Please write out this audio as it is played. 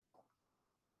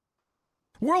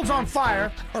World's on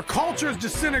fire. Our culture is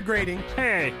disintegrating.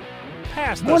 Hey,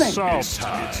 pass the salt. It's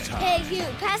time. Hey, you,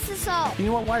 pass the salt. You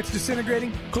know why it's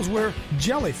disintegrating? Because we're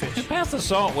jellyfish. Hey, pass the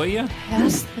salt, will you?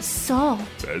 Pass the salt.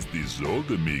 Pass the salt,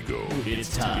 amigo.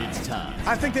 It's time.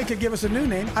 I think they could give us a new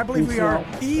name. I believe we are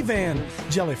Evan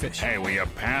Jellyfish. Hey, will you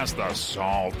pass the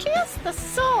salt? Pass the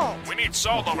salt. We need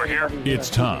salt over here. It's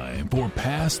time for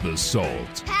Pass the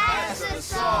Salt. Pass the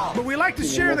salt. But we like to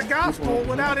share the gospel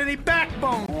without any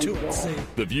backbone to it, see?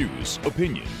 The views,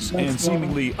 opinions, and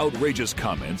seemingly outrageous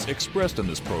comments expressed in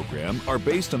this program are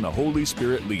based on the Holy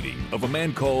Spirit leading of a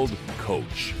man called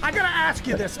Coach. I gotta ask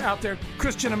you this out there,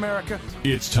 Christian America.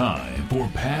 It's time for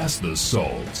Pass the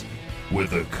Salt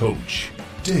with a Coach,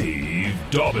 Dave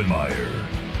Daubenmire.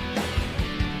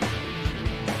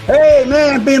 Hey,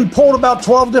 man, being pulled about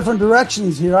 12 different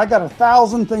directions here. I got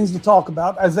 1,000 things to talk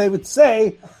about. As they would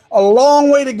say, a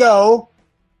long way to go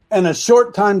and a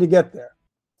short time to get there.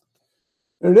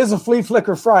 It is a Flea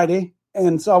Flicker Friday,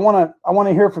 and so I want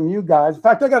to hear from you guys. In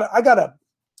fact, we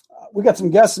got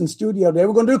some guests in studio today.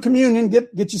 We're going to do communion.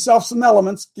 Get yourself some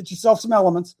elements.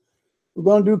 We're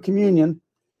going to do communion,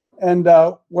 and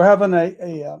we're having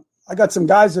I got some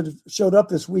guys that have showed up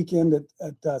this weekend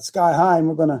at Sky High, and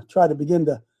we're going to try to begin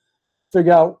to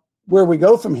figure out where we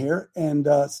go from here. And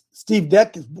Steve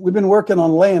Deck, we've been working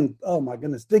on laying, oh my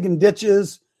goodness, digging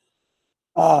ditches.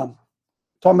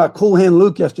 Talking about Cool Hand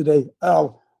Luke yesterday.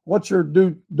 What's your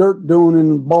dirt doing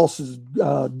in Boss's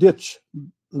ditch,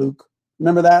 Luke?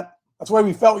 Remember that? That's the way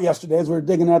we felt yesterday as we were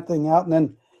digging that thing out. And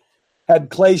then had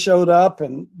Clay showed up,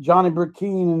 and Johnny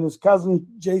Burkeen and his cousin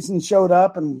Jason showed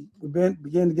up, and we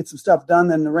began to get some stuff done.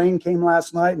 Then the rain came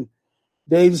last night, and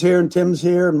Dave's here and Tim's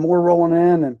here and more rolling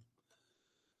in, and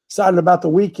excited about the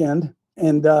weekend.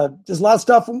 And just a lot of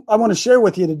stuff I want to share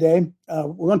with you today.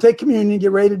 We're going to take communion,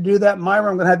 get ready to do that.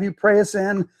 Myra, I'm going to have you pray us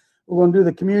in. We're going to do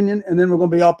the communion, and then we're going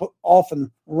to be off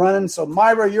and running. So,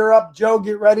 Myra, you're up. Joe,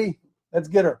 get ready. Let's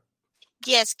get her.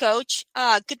 Yes, Coach.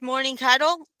 Good morning,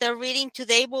 Harold. The reading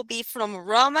today will be from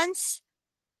Romans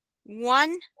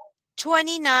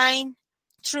 1:29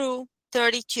 through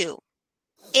 32.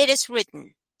 It is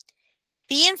written,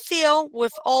 being filled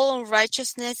with all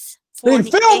unrighteousness. Being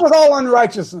filled with all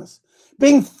unrighteousness.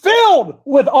 Being filled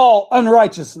with all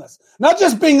unrighteousness. Not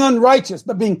just being unrighteous,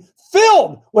 but being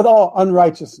filled with all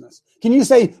unrighteousness. Can you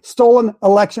say stolen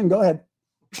election? Go ahead.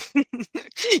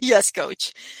 Yes,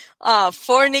 Coach.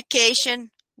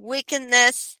 Fornication,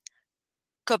 wickedness,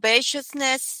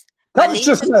 covetousness,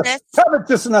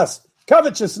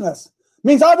 Covetousness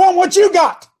means I want what you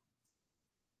got.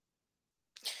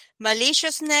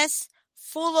 Maliciousness,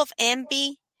 full of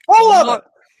envy. Full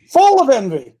of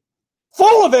envy,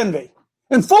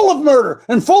 and full of murder,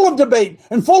 and full of debate,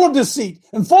 and full of deceit,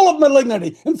 and full of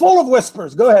malignity, and full of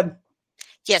whispers. Go ahead.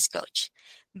 Yes, Coach.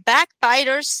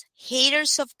 Backbiters,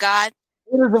 haters of God.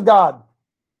 Haters of God.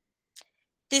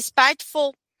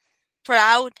 Despiteful,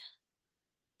 proud,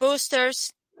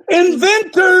 boasters.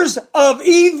 Inventors of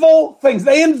evil things.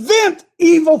 They invent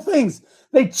evil things.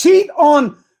 They cheat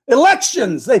on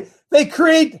elections. They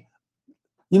create,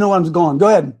 you know where I'm going. Go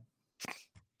ahead.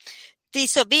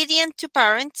 Disobedient to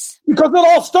parents. Because it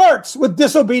all starts with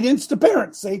disobedience to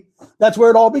parents. See, that's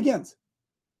where it all begins.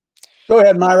 Go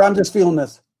ahead, Myra. I'm just feeling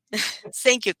this.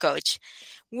 Thank you, Coach.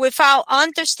 Without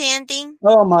understanding.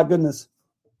 Oh, my goodness.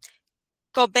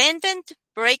 Covenant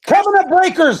breakers. Covenant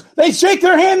breakers. They shake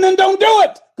their hand and don't do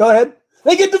it. Go ahead.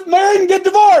 They get married and get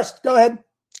divorced. Go ahead.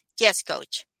 Yes,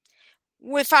 Coach.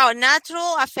 Without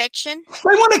natural affection. They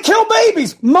want to kill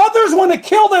babies. Mothers want to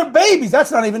kill their babies.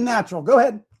 That's not even natural. Go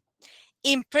ahead.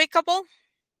 Implacable,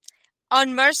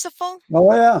 unmerciful.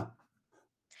 Oh, yeah.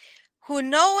 Who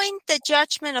knowing the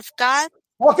judgment of God.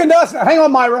 Talking to us. Hang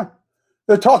on, Myra.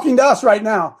 They're talking to us right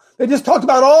now. They just talked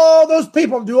about all those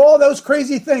people who do all those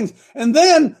crazy things. And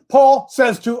then Paul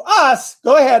says to us,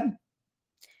 go ahead.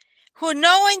 Who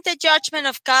knowing the judgment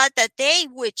of God, that they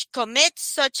which commit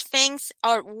such things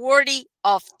are worthy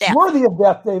of death. Worthy of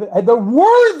death, David. They're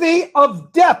worthy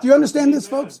of death. Do you understand this,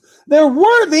 folks? They're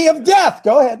worthy of death.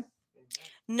 Go ahead.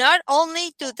 Not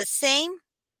only do the same,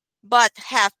 but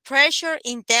have pleasure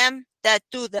in them that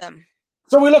do them.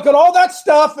 So we look at all that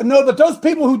stuff and know that those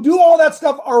people who do all that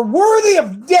stuff are worthy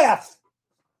of death.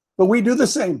 But we do the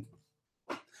same.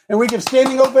 And we give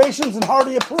standing ovations and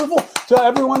hearty approval to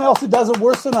everyone else who does it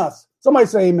worse than us. Somebody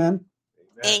say amen.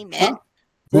 Amen.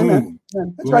 Huh? Amen.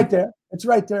 It's right there. It's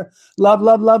right there. Love,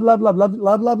 love, love, love, love, love,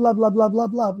 love, love, love, love, love,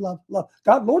 love, love, love, love.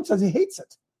 God, Lord says he hates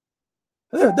it.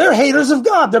 They're haters of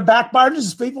God. They're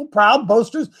backbiters, deceitful, proud,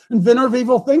 boasters, inventor of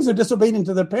evil things. They're disobedient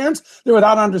to their parents. They're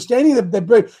without understanding.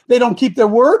 They don't keep their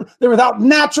word. They're without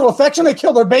natural affection. They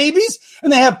kill their babies.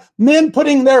 And they have men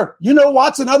putting their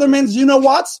you-know-whats in other men's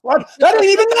you-know-whats. What? That ain't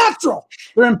even natural.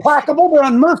 They're implacable. They're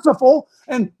unmerciful.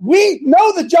 And we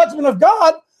know the judgment of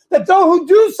God, that those who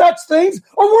do such things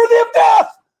are worthy of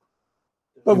death.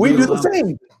 But we do the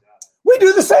same. We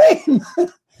do the same.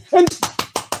 And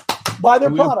by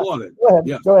their product.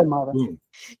 Go ahead, Marvin.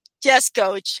 Yes,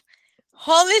 Coach.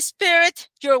 Holy Spirit,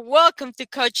 you're welcome to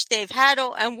Coach Dave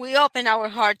Hatto, and we open our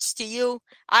hearts to you.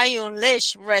 I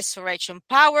unleash resurrection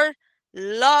power,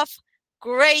 love,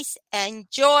 grace, and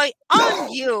joy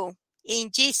on you.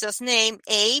 In Jesus' name,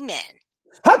 amen.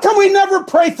 How come we never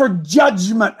pray for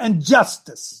judgment and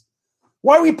justice?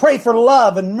 Why we pray for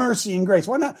love and mercy and grace?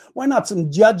 Why not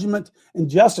some judgment and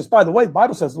justice? By the way, the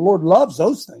Bible says the Lord loves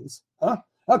those things. Huh?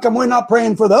 How come we're not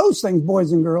praying for those things,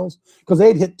 boys and girls? Because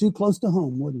they'd hit too close to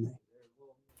home, wouldn't they?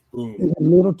 A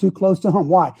little too close to home.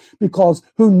 Why? Because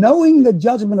who, knowing the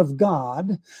judgment of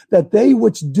God, that they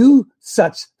which do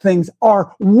such things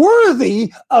are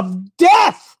worthy of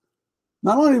death.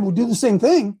 Not only do we do the same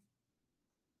thing,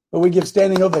 but we give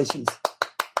standing ovations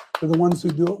to the ones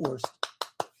who do it worst.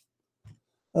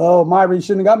 Oh, Myra, you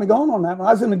shouldn't have got me going on that one.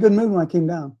 I was in a good mood when I came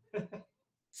down.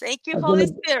 Thank you, Holy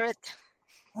Spirit.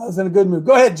 I was in a good mood.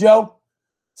 Go ahead, Joe.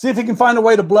 See if you can find a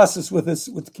way to bless us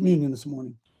with communion this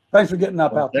morning. Thanks for getting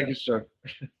up out there. Thank you, sir.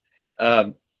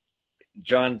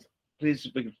 John, please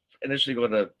initially go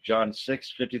to John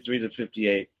 6:53 to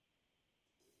 58.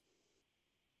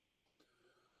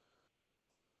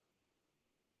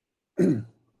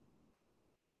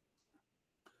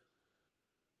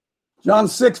 John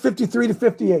 6:53 to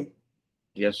 58.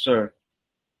 Yes, sir.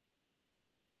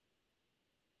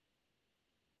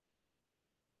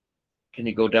 Can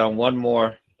you go down one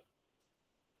more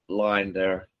line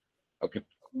there? Okay.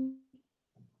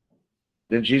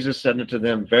 Then Jesus said unto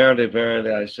them, Verily,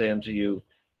 verily, I say unto you,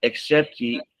 except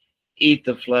ye eat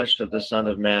the flesh of the Son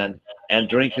of Man and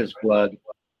drink his blood,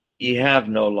 ye have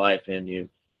no life in you.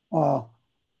 Wow.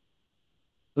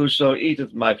 Whoso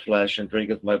eateth my flesh and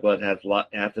drinketh my blood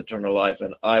hath eternal life,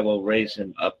 and I will raise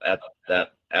him up at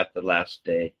the last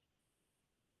day.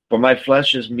 For my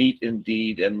flesh is meat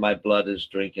indeed, and my blood is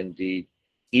drink indeed.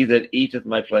 He that eateth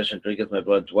my flesh and drinketh my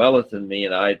blood dwelleth in me,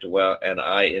 and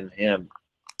I in him.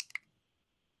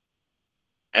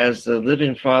 As the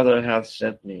living Father hath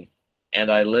sent me, and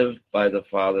I live by the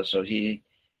Father, so he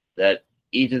that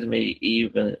eateth me,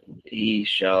 even he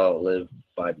shall live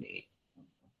by me.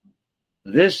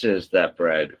 This is that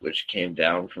bread which came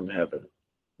down from heaven,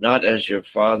 not as your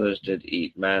fathers did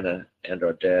eat manna and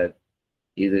are dead.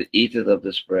 He that eateth of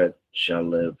this bread shall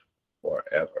live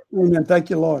forever. Amen. Thank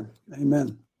you, Lord.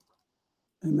 Amen.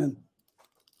 Amen.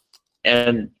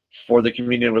 And for the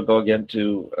communion, we'll go again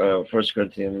to 1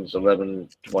 Corinthians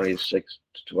 11:26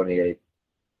 to 28.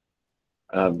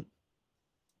 Dear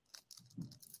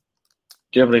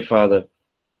Heavenly Father,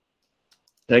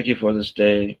 thank you for this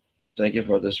day. Thank you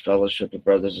for this fellowship of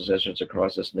brothers and sisters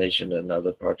across this nation and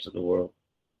other parts of the world.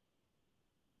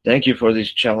 Thank you for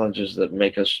these challenges that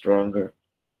make us stronger.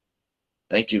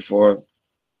 Thank you for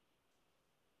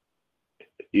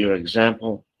your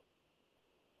example.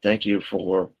 Thank you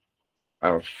for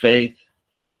our faith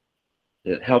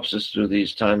that helps us through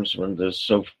these times when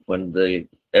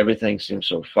everything seems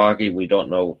so foggy. We don't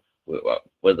know,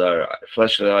 with our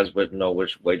fleshly eyes, we don't know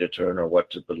which way to turn or what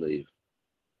to believe.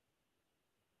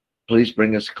 Please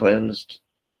bring us cleansed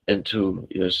into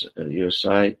your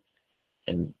sight,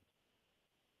 and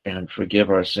forgive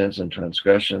our sins and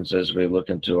transgressions as we look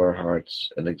into our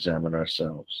hearts and examine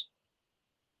ourselves.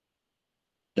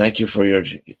 Thank you for your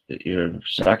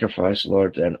sacrifice,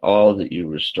 Lord, and all that you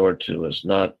restored to us,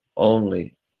 not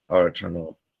only our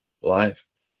eternal life,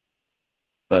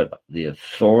 but the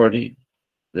authority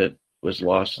that was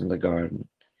lost in the garden,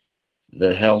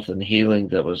 the health and healing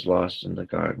that was lost in the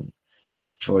garden.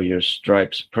 For your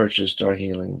stripes purchased our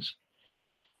healings,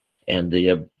 and the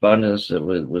abundance that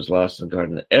was lost in the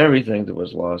garden, everything that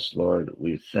was lost, Lord,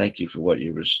 we thank you for what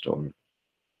you restored.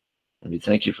 And we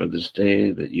thank you for this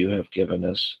day that you have given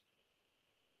us.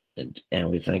 And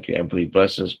we thank you, and we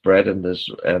bless this bread and this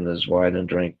wine and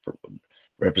drink,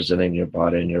 representing your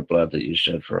body and your blood that you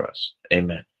shed for us.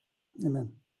 Amen.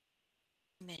 Amen.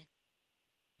 Amen.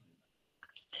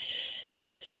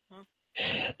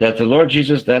 That the Lord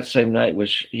Jesus, that same night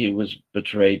which he was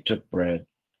betrayed, took bread.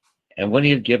 And when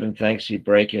he had given thanks, he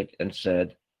brake it and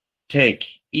said, Take,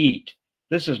 eat.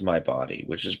 This is my body,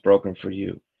 which is broken for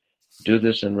you. Do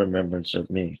this in remembrance of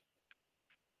me.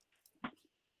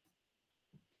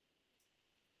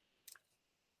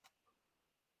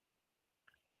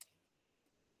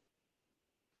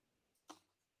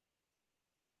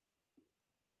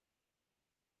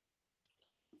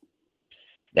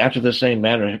 After the same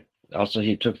manner, also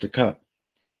he took the cup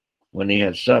when he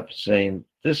had supped, saying,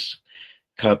 This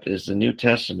cup is the New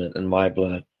Testament in my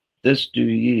blood. This do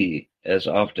ye as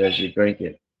oft as you drink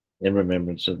it in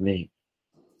remembrance of me.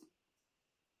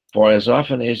 For as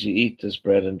often as ye eat this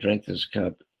bread and drink this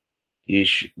cup, ye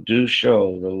do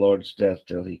show the Lord's death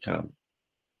till he come.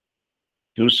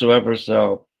 Whosoever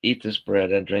shall eat this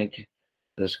bread and drink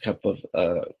this cup of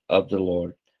the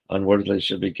Lord unworthily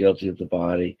shall be guilty of the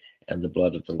body and the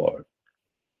blood of the Lord.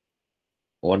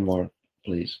 One more,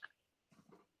 please.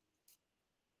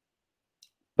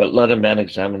 But let a man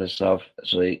examine himself,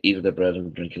 so he eateth the bread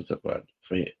and drinketh the blood.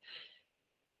 For you.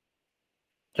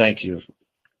 Thank you,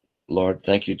 Lord.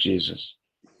 Thank you, Jesus.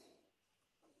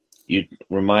 You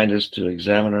remind us to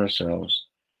examine ourselves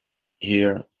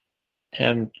here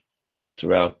and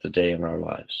throughout the day in our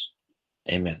lives.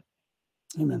 Amen.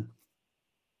 Amen.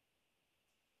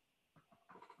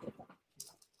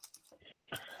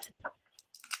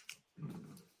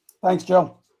 Thanks,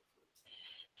 Joe.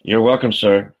 You're welcome,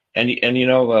 sir. And you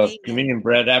know, communion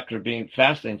bread after being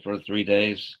fasting for 3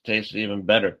 days tastes even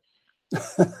better.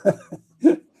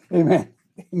 Amen.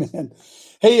 Amen.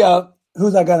 Hey,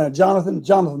 who's I got now? Jonathan.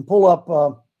 Jonathan, pull up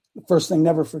the first thing,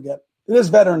 never forget. It is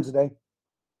Veterans Day.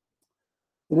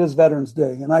 It is Veterans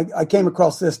Day. And I came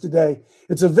across this today.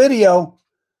 It's a video,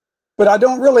 but I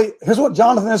don't really, here's what,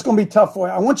 Jonathan, it's going to be tough for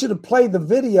you. I want you to play the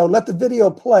video, let the video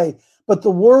play, but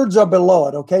the words are below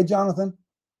it. Okay, Jonathan?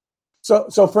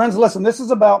 So friends, listen, this is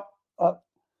about,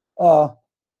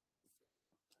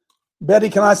 Betty,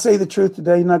 can I say the truth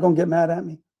today? You're not going to get mad at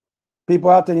me?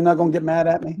 People out there, you're not going to get mad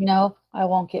at me? No, I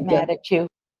won't get mad at you.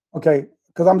 Okay,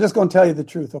 because I'm just going to tell you the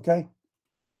truth, okay?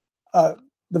 The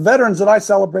veterans that I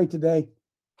celebrate today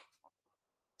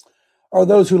are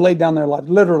those who laid down their lives,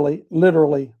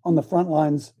 literally on the front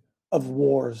lines of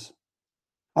wars.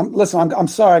 I'm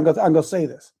sorry, I'm going to say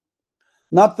this.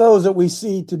 Not those that we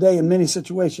see today in many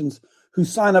situations who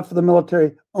sign up for the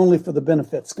military only for the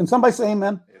benefits. Can somebody say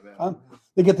amen? Amen.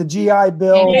 They get the GI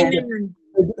Bill.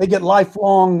 They get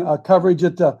lifelong coverage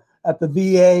at the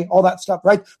VA, all that stuff,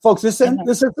 right? Folks, this isn't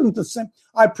the same.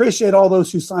 I appreciate all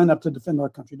those who sign up to defend our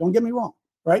country. Don't get me wrong,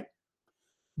 right?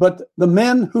 But the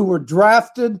men who were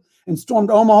drafted and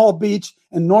stormed Omaha Beach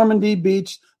and Normandy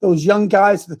Beach, those young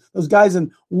guys, those guys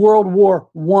in World War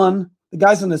I, the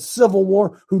guys in the Civil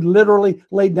War who literally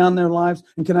laid down their lives.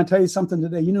 And can I tell you something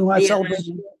today? You know who I celebrate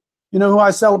today? You know who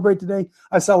I celebrate today?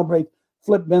 I celebrate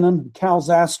Flip Benham, Cal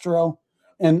Zastro,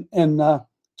 and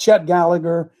Chet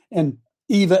Gallagher, and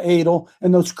Eva Adel,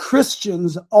 and those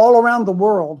Christians all around the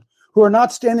world who are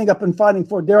not standing up and fighting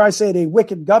for, dare I say it, a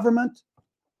wicked government,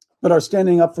 but are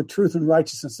standing up for truth and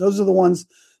righteousness. Those are the ones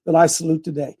that I salute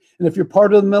today. And if you're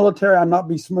part of the military, I'm not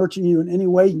besmirching you in any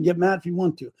way. You can get mad if you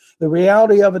want to. The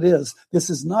reality of it is,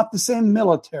 this is not the same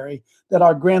military that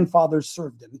our grandfathers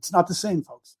served in. It's not the same,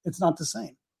 folks. It's not the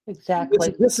same.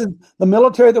 Exactly. This is the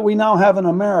military that we now have in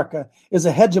America is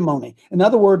a hegemony. In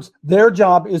other words, their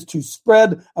job is to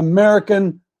spread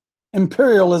American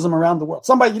imperialism around the world.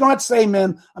 Somebody, you don't have to say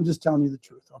amen. I'm just telling you the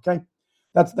truth. Okay.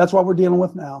 That's what we're dealing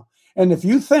with now. And if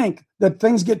you think that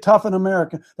things get tough in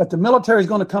America, that the military is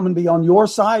going to come and be on your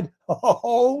side,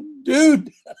 oh,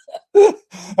 dude,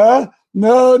 no.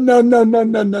 The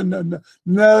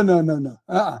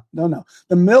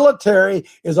military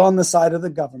is on the side of the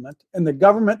government, and the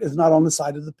government is not on the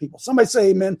side of the people. Somebody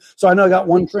say amen. So I know I got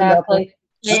one friend out there.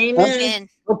 Amen.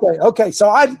 Okay.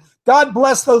 So God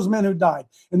bless those men who died.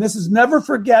 And this is never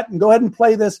forget, and go ahead and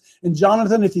play this. And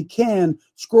Jonathan, if you can,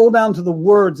 scroll down to the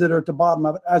words that are at the bottom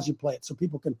of it as you play it so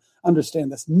people can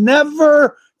understand this.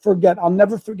 Never forget, I'll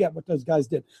never forget what those guys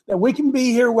did. That we can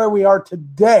be here where we are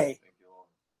today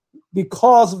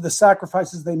because of the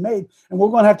sacrifices they made. And we're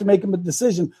going to have to make a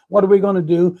decision. What are we going to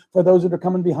do for those that are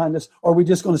coming behind us? Or are we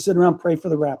just going to sit around and pray for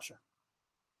the rapture?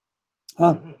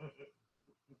 Huh?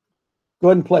 Go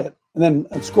ahead and play it. And then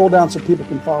scroll down so people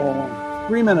can follow along.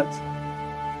 3 minutes.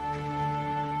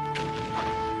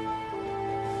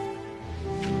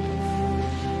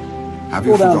 Have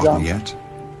you forgotten yet?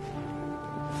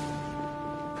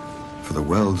 For the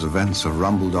world's events have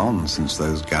rumbled on since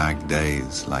those gagged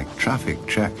days, like traffic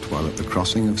checked while at the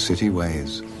crossing of city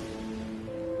ways.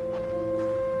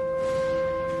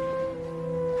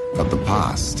 But the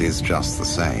past is just the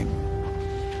same,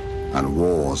 and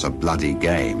war's a bloody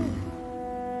game.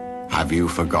 Have you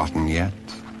forgotten yet?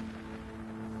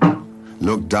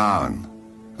 Look down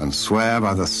and swear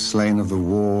by the slain of the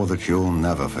war that you'll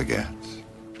never forget.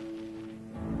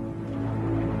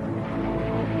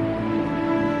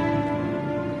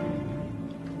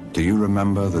 Do you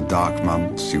remember the dark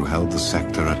months you held the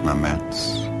sector at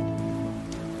Mametz?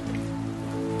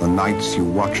 The nights you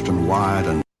watched and wired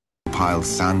and piled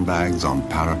sandbags on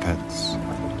parapets.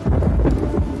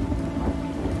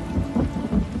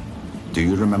 Do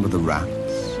you remember the rats?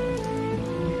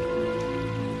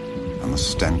 And the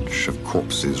stench of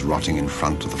corpses rotting in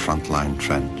front of the frontline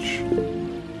trench?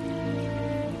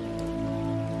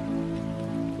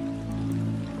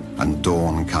 And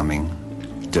dawn coming,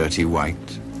 dirty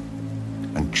white,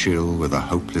 and chill with a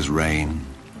hopeless rain.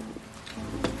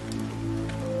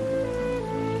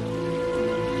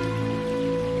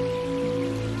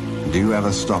 Do you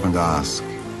ever stop and ask,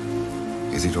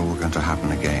 is it all going to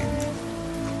happen again?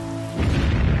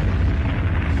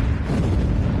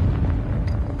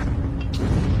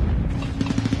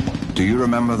 Do you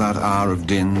remember that hour of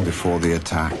din before the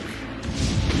attack?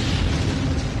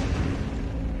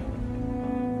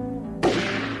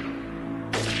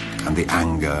 And the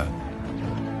anger,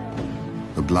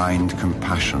 the blind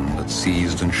compassion that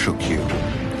seized and shook you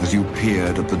as you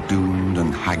peered at the doomed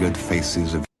and haggard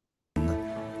faces of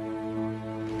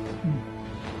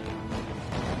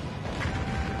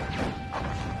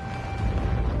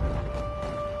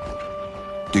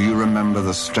Do you remember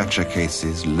the stretcher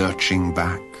cases lurching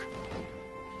back?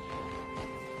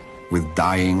 With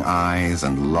dying eyes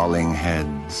and lolling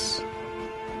heads.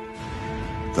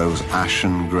 Those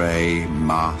ashen grey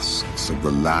masks of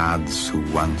the lads who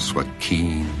once were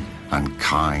keen and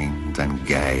kind and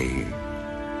gay.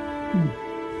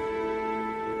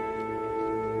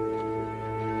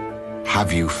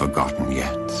 Have you forgotten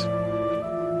yet?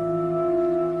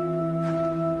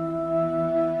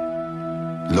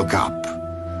 Look up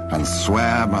and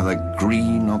swear by the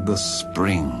green of the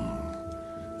spring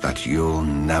that you'll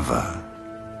never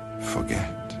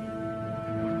forget.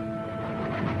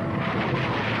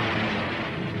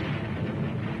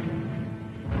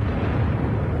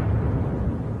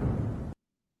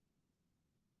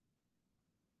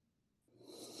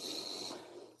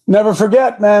 Never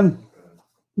forget, man.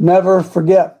 Never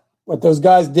forget what those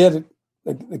guys did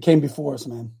that came before us,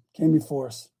 man. Came before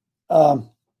us.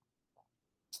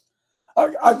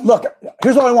 Look,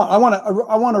 here's what I want. I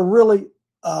want a really,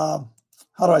 how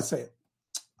do I say it?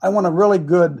 I want a really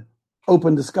good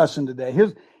open discussion today.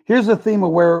 Here's the theme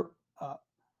of where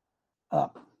I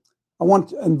want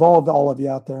to involve all of you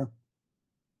out there.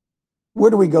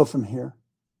 Where do we go from here?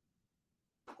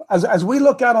 As we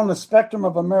look out on the spectrum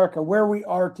of America, where we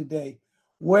are today,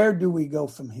 where do we go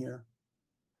from here?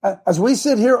 As we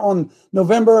sit here on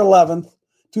November 11th,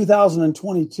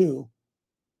 2022,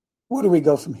 where do we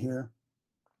go from here?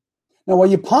 Now, while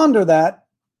you ponder that,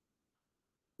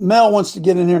 Mel wants to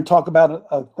get in here and talk about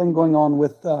a thing going on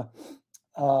with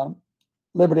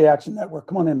Liberty Action Network.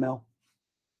 Come on in, Mel.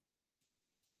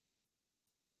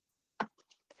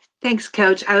 Thanks,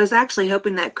 Coach. I was actually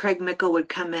hoping that Craig Mickle would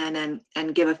come in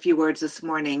and give a few words this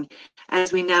morning.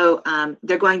 As we know,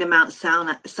 they're going to Mount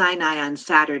Sinai on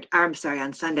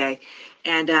Sunday,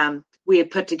 and we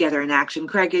had put together an action.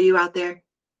 Craig, are you out there?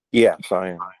 Yes, I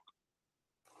am.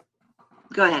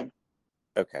 Go ahead.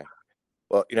 Okay.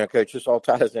 Well, Coach, this all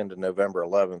ties into November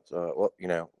 11th.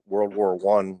 World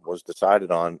War I was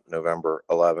decided on November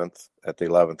 11th at the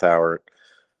 11th hour,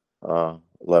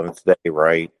 11th day,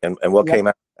 right? And what came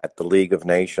out at the League of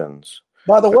Nations.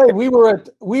 By the way, we were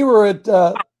at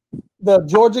the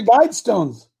Georgia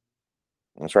Guidestones.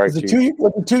 That's right. Was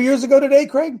it 2 years ago today,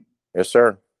 Craig? Yes,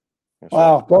 sir. Yes,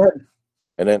 wow. Sir. Go ahead.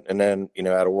 And then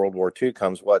out of World War II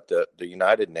comes what? The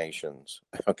United Nations.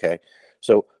 Okay.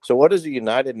 So what is the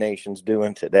United Nations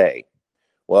doing today?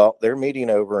 Well, they're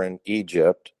meeting over in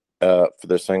Egypt for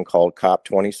this thing called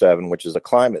COP27, which is a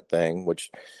climate thing,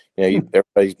 which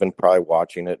everybody's been probably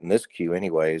watching it in this queue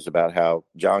anyways, about how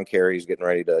John Kerry's getting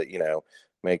ready to,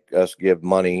 make us give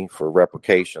money for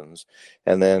replications.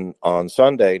 And then on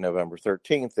Sunday, November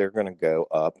 13th, they're going to go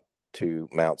up to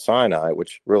Mount Sinai,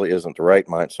 which really isn't the right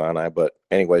Mount Sinai. But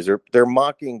anyways, they're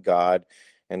mocking God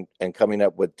and coming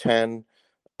up with 10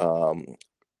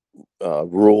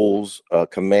 rules,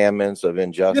 commandments of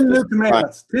injustice. 10 new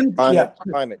commandments.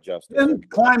 Climate justice. 10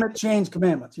 climate change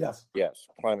commandments, yes. Yes,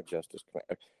 climate justice.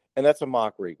 And that's a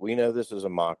mockery. We know this is a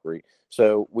mockery.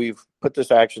 So we've put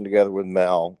this action together with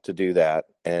Mel to do that.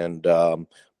 And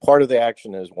part of the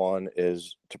action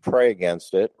is to pray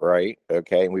against it, right?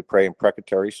 Okay, and we pray in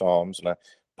precatory psalms. And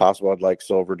possible I'd like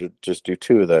Silver to just do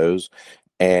 2 of those.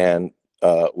 And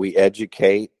we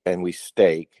educate and we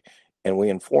stake and we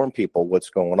inform people what's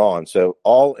going on. So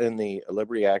all in the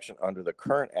Liberty Action under the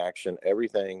current action,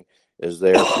 everything is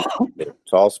there.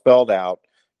 It's all spelled out.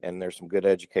 And there's some good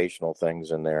educational things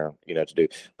in there, to do.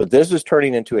 But this is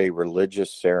turning into a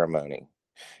religious ceremony.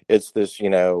 It's this,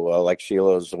 like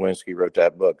Sheila Zawinski wrote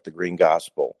that book, The Green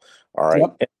Gospel. All right.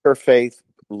 Yep. Interfaith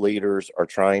leaders are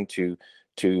trying to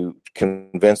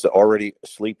convince the already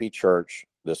sleepy church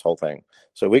this whole thing.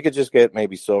 So we could just get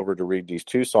maybe Silver to read these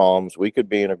 2 Psalms. We could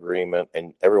be in agreement,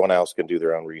 and everyone else can do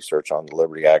their own research on the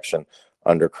Liberty Action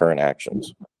under current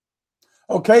actions.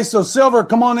 Okay, so Silver,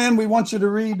 come on in. We want you to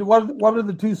read. What are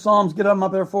the 2 Psalms? Get them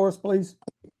up there for us, please.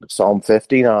 Psalm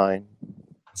 59.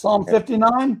 Psalm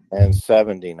 59? And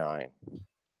 79.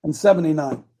 And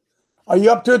 79. Are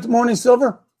you up to it this morning,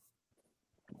 Silver?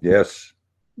 Yes.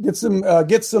 Get some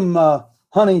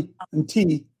honey and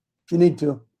tea if you need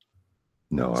to.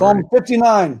 No. Psalm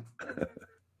 59.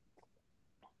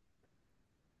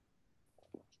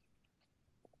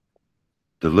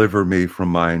 Deliver me from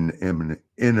mine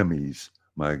enemies,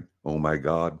 my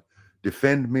God.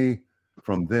 Defend me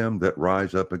from them that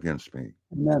rise up against me.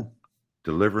 Amen.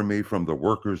 Deliver me from the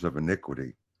workers of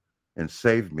iniquity, and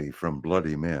save me from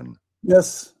bloody men.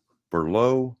 Yes. For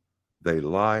lo, they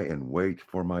lie in wait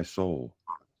for my soul.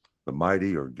 The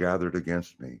mighty are gathered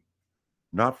against me,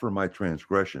 not for my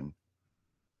transgression,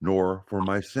 nor for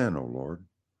my sin, O Lord.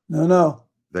 No.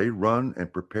 They run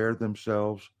and prepare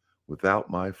themselves without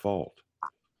my fault.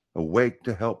 Awake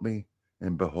to help me,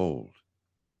 and behold.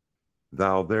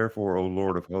 Thou therefore, O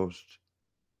Lord of hosts,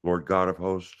 Lord God of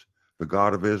hosts, the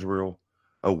God of Israel,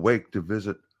 awake to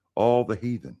visit all the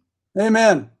heathen.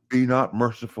 Amen. Be not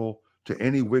merciful to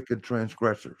any wicked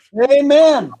transgressors.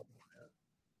 Amen.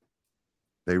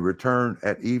 They return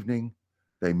at evening.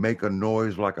 They make a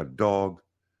noise like a dog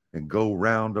and go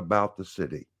round about the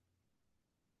city.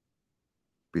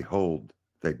 Behold,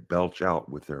 they belch out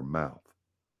with their mouth.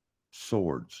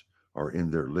 Swords are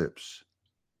in their lips.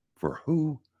 For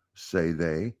who, say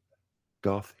they,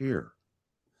 doth hear?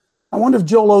 I wonder if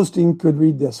Joel Osteen could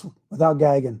read this without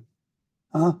gagging.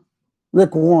 Huh?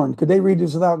 Rick Warren, could they read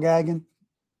this without gagging?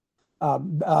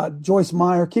 Joyce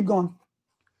Meyer, keep going.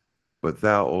 But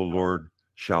thou, O Lord,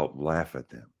 shalt laugh at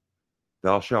them.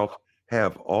 Thou shalt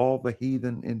have all the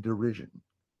heathen in derision.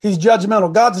 He's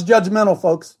judgmental. God's judgmental,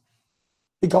 folks.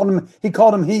 He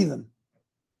called him heathen.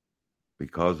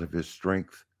 Because of his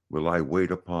strength will I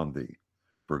wait upon thee,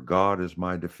 for God is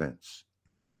my defense.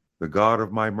 The God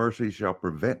of my mercy shall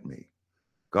prevent me.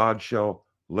 God shall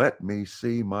let me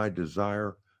see my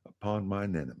desire upon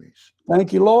mine enemies.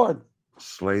 Thank you, Lord.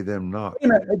 Slay them not.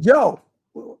 Wait a minute, Joe,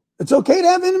 it's okay to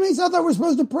have enemies? I thought we were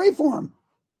supposed to pray for them.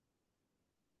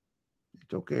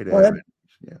 It's okay to have enemies,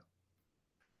 yeah.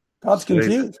 God's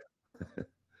confused.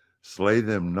 Slay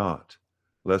them not,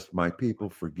 lest my people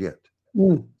forget.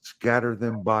 Scatter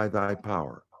them by thy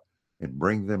power, and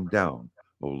bring them down,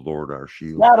 O Lord our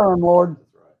shield. Scatter them, Lord.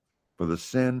 For the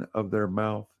sin of their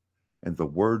mouth and the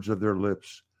words of their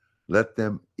lips, let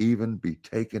them even be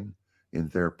taken in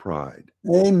their pride.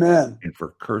 Amen. And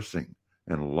for cursing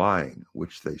and lying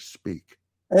which they speak.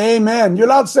 Amen. You're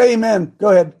allowed to say amen. Go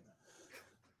ahead.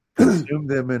 Consume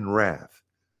them in wrath.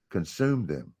 Consume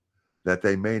them, that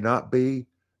they may not be,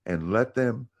 and let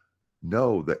them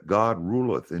know that God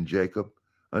ruleth in Jacob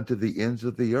unto the ends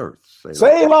of the earth.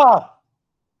 Selah.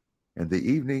 And at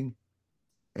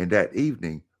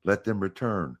evening let them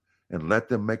return, and let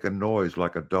them make a noise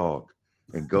like a dog,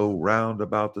 and go round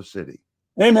about the city.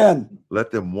 Amen.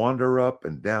 Let them wander up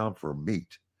and down for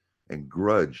meat, and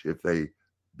grudge if they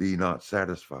be not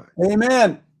satisfied.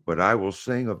 Amen. But I will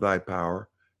sing of thy power,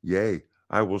 yea,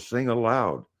 I will sing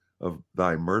aloud of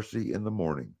thy mercy in the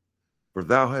morning. For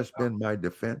thou hast been my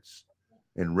defense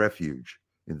and refuge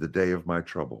in the day of my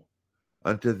trouble.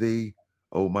 Unto thee,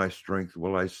 O my strength,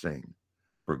 will I sing,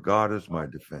 for God is my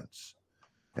defense,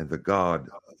 and the God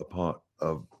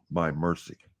of my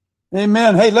mercy.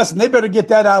 Amen. Hey, listen, they better get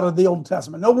that out of the Old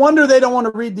Testament. No wonder they don't want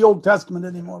to read the Old Testament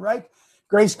anymore, right?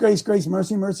 Grace, grace, grace,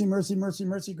 mercy, mercy, mercy, mercy,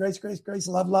 mercy, grace, grace, grace,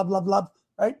 love, love, love, love.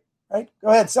 Right? Go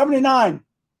ahead. 79.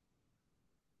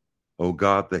 O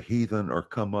God, the heathen are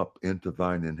come up into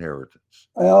thine inheritance.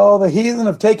 Oh, the heathen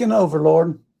have taken over,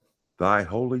 Lord. Thy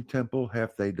holy temple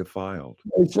have they defiled.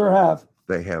 They sure have.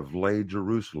 They have laid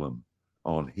Jerusalem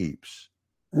on heaps.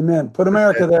 Amen. Put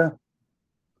America there.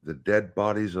 The dead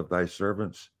bodies of thy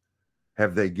servants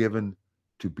have they given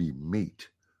to be meat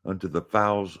unto the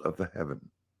fowls of the heaven,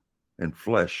 and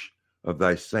flesh of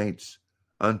thy saints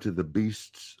unto the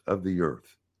beasts of the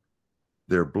earth.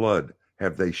 Their blood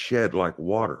have they shed like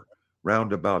water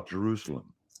round about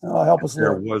Jerusalem. Oh, help us,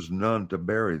 There Lord. was none to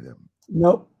bury them.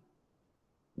 Nope.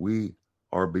 We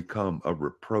are become a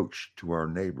reproach to our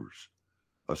neighbors,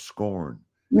 a scorn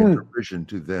and derision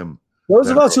to them. Those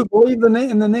of us who believe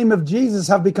in the name of Jesus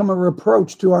have become a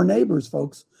reproach to our neighbors,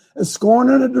 folks. A scorn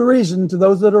and a derision to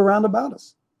those that are round about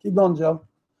us. Keep going, Joe.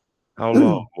 How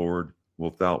long, Lord,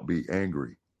 wilt thou be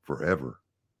angry forever?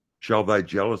 Shall thy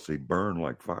jealousy burn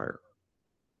like fire?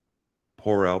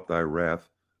 pour out thy wrath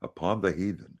upon the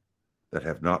heathen that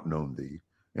have not known thee,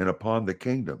 and upon the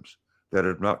kingdoms that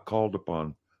have not called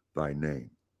upon thy name.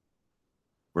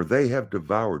 For they have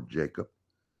devoured Jacob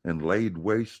and laid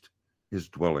waste his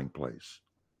dwelling place.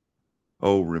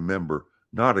 Oh, remember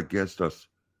not against us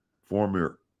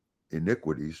former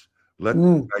iniquities. Let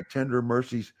thy tender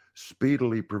mercies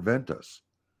speedily prevent us,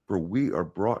 for we are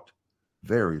brought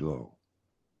very low.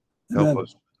 Help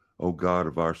us, O God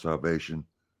of our salvation,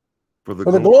 for the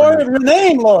glory of your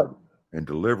name, Lord. And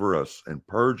deliver us and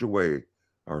purge away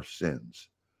our sins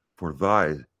for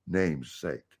thy name's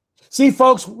sake. See,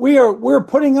 folks, we're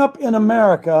putting up in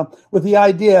America with the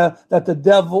idea that that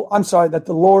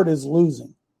the Lord is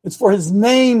losing. It's for his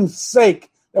name's sake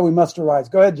that we must arise.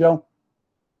 Go ahead, Joe.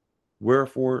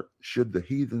 Wherefore should the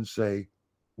heathen say,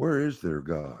 where is their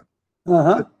God?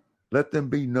 Let them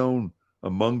be known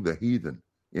among the heathen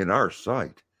in our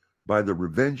sight by the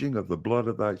revenging of the blood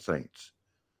of thy saints,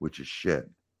 which is shed.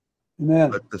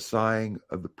 Amen. Let the sighing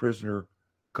of the prisoner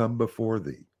come before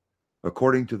thee.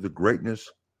 According to the greatness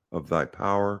of thy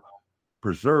power,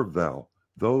 preserve thou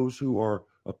those who are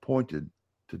appointed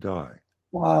to die.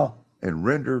 Wow. And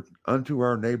render unto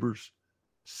our neighbors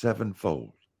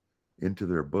sevenfold into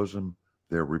their bosom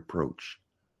their reproach,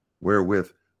 wherewith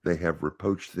they have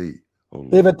reproached thee, O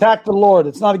Lord. They've attacked the Lord.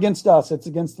 It's not against us, it's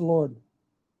against the Lord.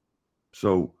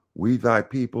 So we, thy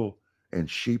people and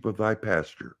sheep of thy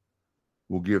pasture,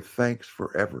 will give thanks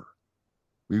forever.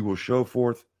 We will show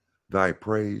forth thy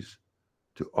praise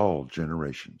to all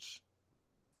generations.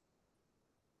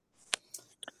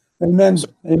 Amen.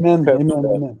 Amen. Coach, Amen. the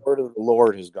Amen. word of the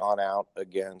Lord has gone out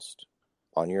against,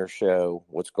 on your show,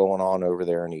 what's going on over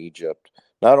there in Egypt.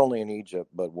 Not only in Egypt,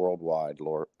 but worldwide,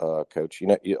 Lord, Coach.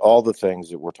 All the things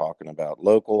that we're talking about,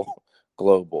 local,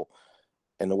 global.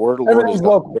 And the word of the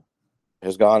Lord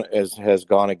has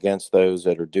gone against those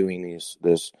that are doing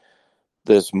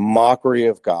this mockery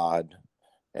of God.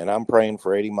 And I'm praying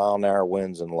for 80-mile-an-hour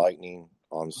winds and lightning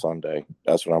on Sunday.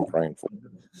 That's what I'm praying for.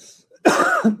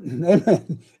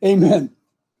 Amen. Amen.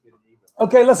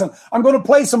 Okay, listen. I'm going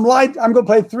to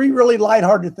play 3 really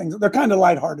lighthearted things. They're kind of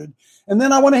lighthearted, and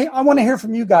then I want to hear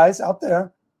from you guys out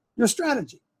there. Your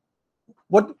strategy.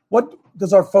 What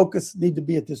does our focus need to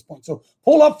be at this point? So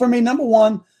pull up for me. Number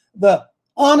 1, the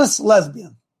honest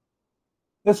lesbian.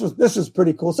 This is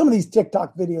pretty cool. Some of these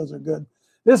TikTok videos are good.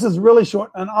 This is really short.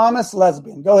 An honest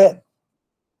lesbian. Go ahead.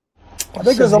 I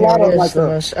think there's a lot of them like the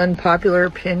most unpopular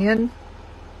opinion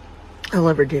I'll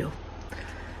ever do.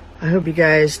 I hope you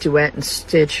guys duet and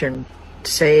stitch and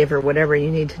save or whatever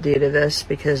you need to do to this,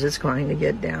 because it's going to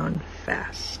get down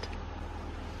fast.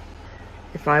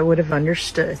 If I would have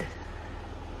understood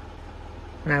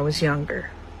when I was younger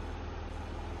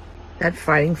that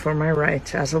fighting for my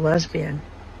rights as a lesbian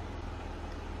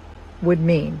would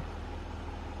mean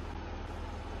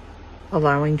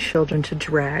allowing children to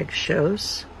drag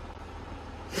shows,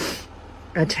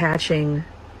 attaching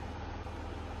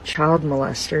child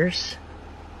molesters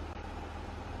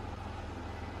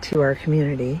to our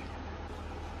community,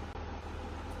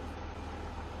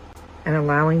 and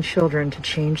allowing children to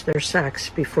change their sex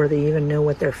before they even know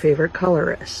what their favorite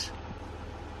color is.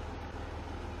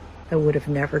 I would have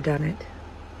never done it.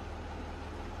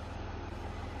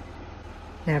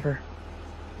 Never.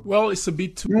 Well, it's a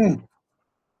bit too...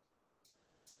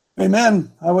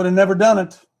 Amen. I would have never done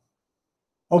it.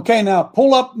 Okay, now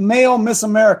pull up male Miss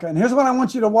America. And here's what I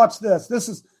want you to watch this. This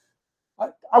is,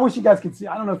 I wish you guys could see.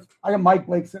 I don't know if I got Mike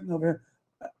Blake sitting over here.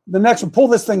 The next one, pull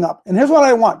this thing up. And here's what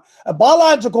I want. A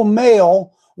biological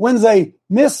male wins a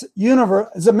Miss Universe.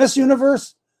 Is it Miss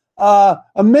Universe? A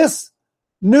Miss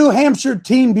New Hampshire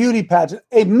Teen Beauty pageant.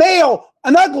 A male,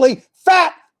 an ugly,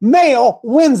 fat male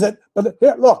wins it. But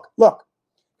here, look.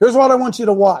 Here's what I want you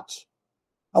to watch.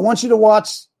 I want you to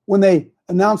watch when they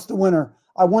announce the winner.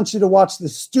 I want you to watch the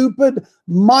stupid,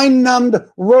 mind-numbed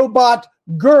robot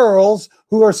girls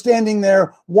who are standing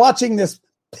there watching this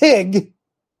pig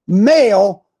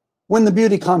male win the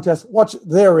beauty contest. Watch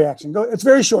their reaction. Go. It's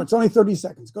very short. It's only 30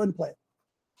 seconds. Go ahead and play it.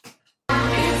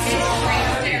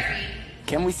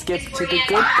 Can we skip to the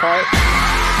good part?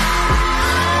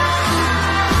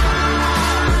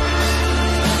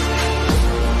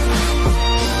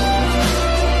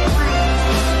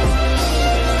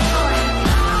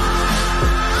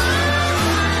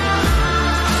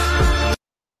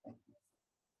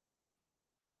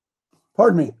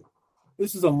 Pardon me.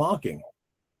 This is a mocking.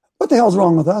 What the hell's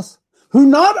wrong with us? Who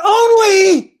not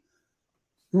only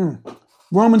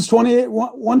Romans 28,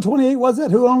 128 was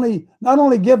it? Who not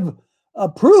only give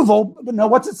approval, but no,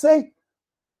 what's it say?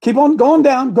 Keep on going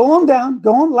down, go on down,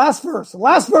 go on. Last verse.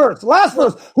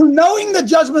 Who knowing the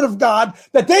judgment of God,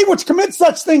 that they which commit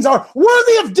such things are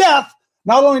worthy of death,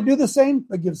 not only do the same,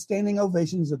 but give standing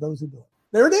ovations to those who do it.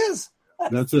 There it is.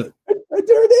 That's it. Right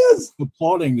there it is.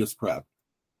 Applauding this crap.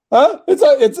 Huh?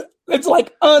 It's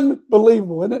like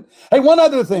unbelievable, isn't it? Hey, one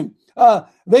other thing.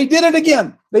 They did it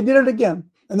again.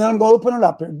 And then I'm going to open it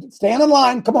up here. Stand in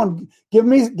line. Come on. Give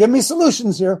me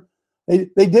solutions here. They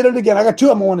did it again. I got two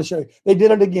of them I want to show you. They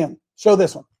did it again. Show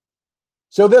this one.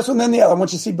 Then the other. I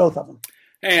want you to see both of them.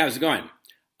 Hey, how's it going?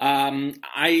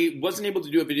 I wasn't able to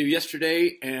do a video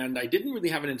yesterday, and I didn't really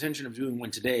have an intention of doing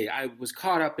one today. I was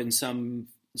caught up in some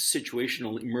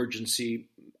situational emergency.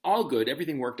 All good.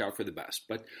 Everything worked out for the best.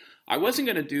 But I wasn't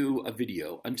going to do a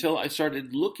video until I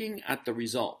started looking at the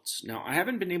results. Now, I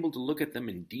haven't been able to look at them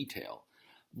in detail.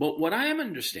 But what I am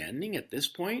understanding at this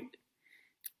point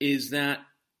is that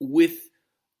with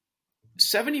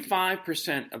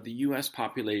 75% of the U.S.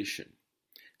 population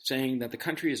saying that the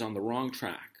country is on the wrong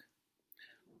track,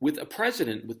 with a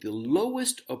president with the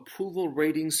lowest approval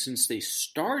ratings since they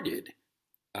started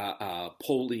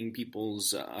polling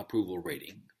people's approval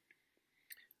rating,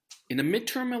 in a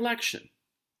midterm election,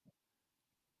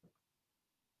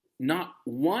 not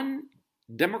one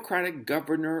Democratic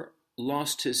governor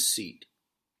lost his seat,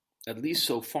 at least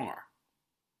so far.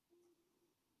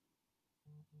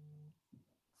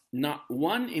 Not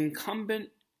one incumbent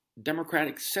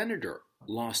Democratic senator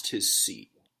lost his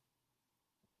seat.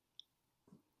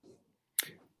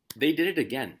 They did it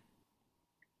again.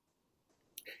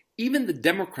 Even the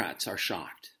Democrats are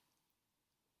shocked.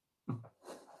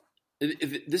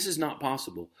 This is not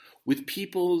possible. With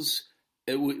people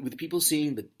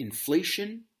seeing the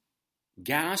inflation,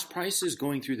 gas prices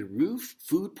going through the roof,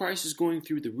 food prices going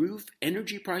through the roof,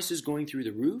 energy prices going through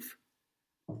the roof,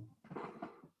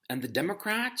 and the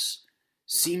Democrats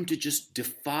seem to just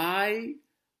defy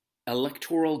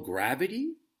electoral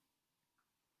gravity?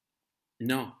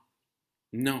 No.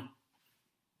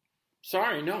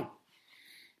 Sorry, no.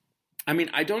 I mean,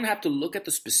 I don't have to look at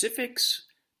the specifics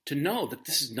to know that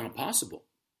this is not possible.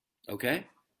 Okay?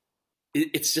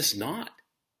 It's just not.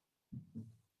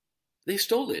 They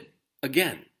stole it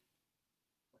again.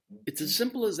 It's as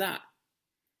simple as that.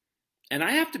 And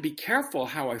I have to be careful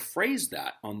how I phrase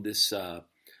that on this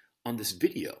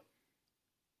video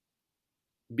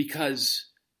because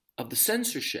of the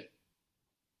censorship.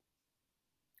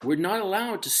 We're not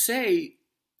allowed to say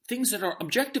things that are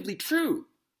objectively true.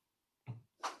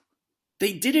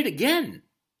 They did it again.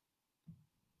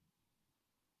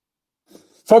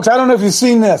 Folks, I don't know if you've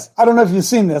seen this.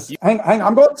 Hang on,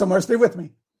 I'm going somewhere. Stay with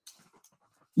me.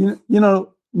 You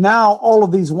know, now all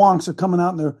of these wonks are coming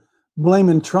out and they're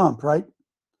blaming Trump, right?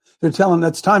 They're telling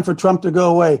it's time for Trump to go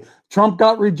away. Trump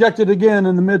got rejected again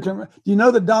in the midterm. Do you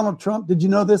know that Donald Trump, did you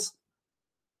know this?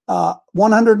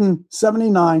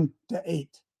 179-8.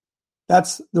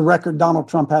 That's the record Donald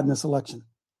Trump had in this election.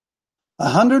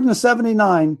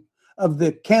 179 of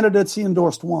the candidates he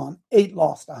endorsed won. 8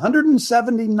 lost.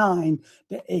 179-8.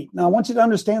 Now, I want you to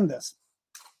understand this.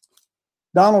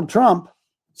 Donald Trump,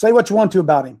 say what you want to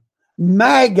about him.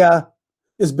 MAGA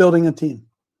is building a team.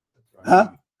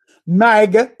 Huh?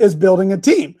 MAGA is building a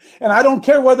team. And I don't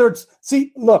care whether it's...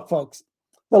 See, look, folks.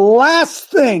 The last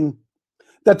thing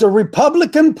that the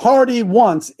Republican Party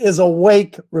wants is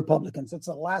awake Republicans. It's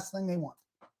the last thing they want.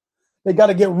 They got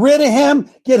to get rid of him,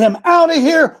 get him out of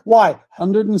here. Why?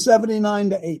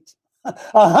 179-8.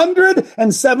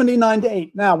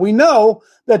 179-8. Now, we know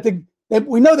that they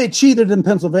cheated in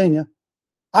Pennsylvania.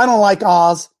 I don't like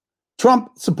Oz.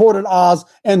 Trump supported Oz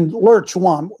and Lurch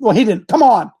won. Well, he didn't. Come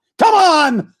on.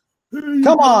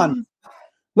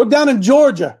 Look down in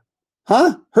Georgia.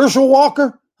 Huh? Herschel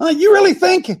Walker. Huh? You really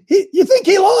think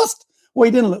he lost? Well,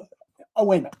 he didn't. Oh,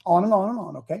 wait a minute. On and on and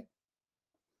on. Okay.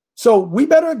 So we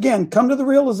better again come to the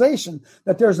realization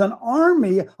that there's an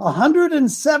army,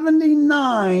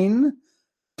 179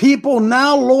 people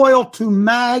now loyal to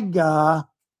MAGA.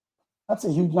 That's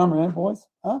a huge number, ain't it, boys?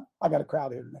 Huh? I got a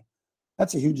crowd here today.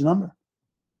 That's a huge number.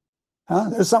 Huh?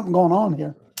 There's something going on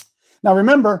here. Now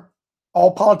remember,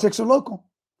 all politics are local.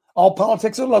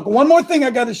 One more thing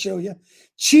I got to show you.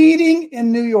 Cheating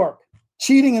in New York.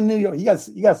 You got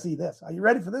to see this. Are you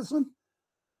ready for this one?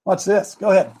 Watch this. Go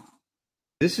ahead.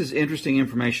 This is interesting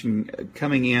information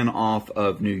coming in off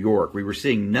of New York. We were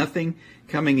seeing nothing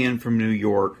coming in from New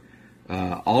York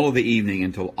all of the evening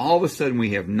until all of a sudden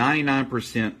we have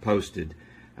 99% posted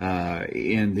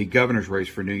in the governor's race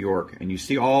for New York. And you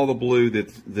see all the blue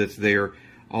that's there,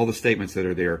 all the statements that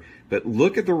are there. But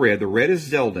look at the red. The red is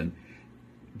Zeldin.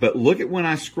 But look at when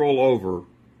I scroll over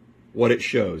what it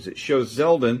shows. It shows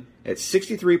Zeldin at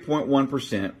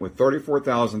 63.1% with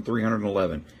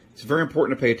 34,311. It's very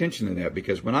important to pay attention to that,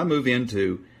 because when I move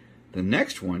into the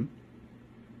next one,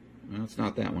 well, it's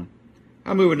not that one.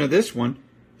 I move into this one,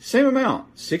 same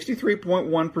amount,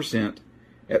 63.1%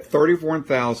 at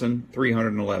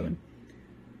 34,311.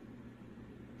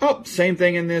 Oh, same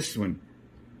thing in this one.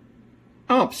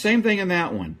 Oh, same thing in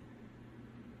that one.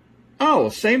 Oh,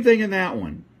 same thing in that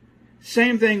one.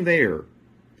 Same thing there.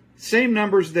 Same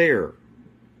numbers there.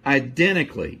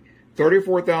 Identically.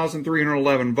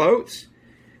 34,311 votes,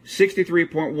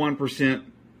 63.1%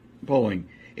 polling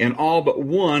in all but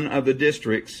one of the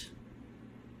districts.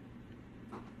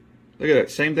 Look at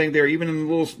that. Same thing there, even in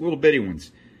the little bitty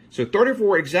ones. So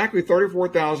exactly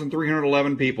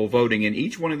 34,311 people voting in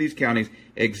each one of these counties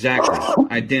exactly,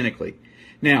 identically.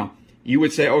 Now, you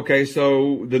would say, okay,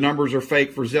 so the numbers are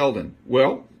fake for Zeldin.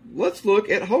 Well, let's look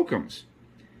at Holcomb's.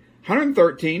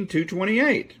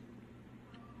 113,228.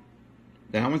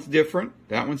 That one's different.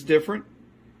 That one's different.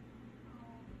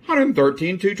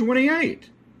 113,228.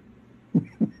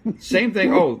 Same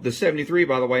thing. Oh, the 73,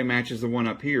 by the way, matches the one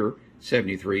up here.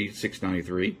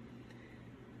 73,693.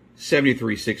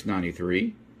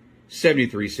 73,693.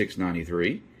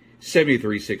 73,693.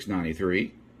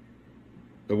 73,693.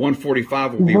 The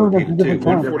 145 will be repeated too.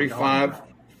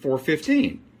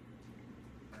 145,415.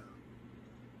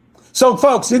 So,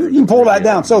 folks, you can pull that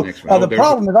down. So, the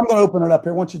problem is, I'm going to open it up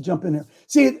here. I want you to jump in here.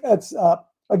 See, it's,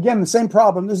 again, the same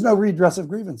problem. There's no redress of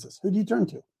grievances. Who do you turn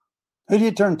to? Who do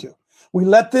you turn to? We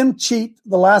let them cheat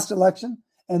the last election,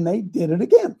 and they did it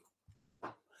again.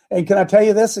 And can I tell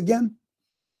you this again?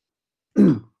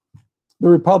 The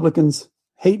Republicans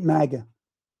hate MAGA.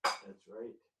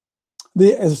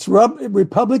 That's right. The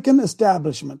Republican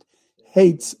establishment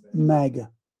hates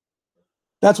MAGA.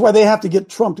 That's why they have to get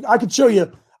Trump. I could show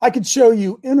you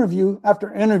interview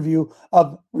after interview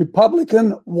of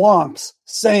Republican wonks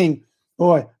saying,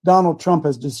 boy, Donald Trump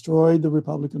has destroyed the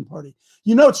Republican Party.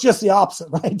 You know, it's just the opposite,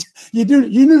 right? You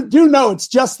do know it's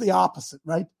just the opposite,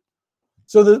 right?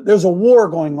 So there's a war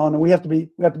going on, and we have to be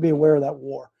aware of that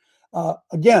war.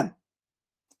 Again,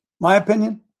 my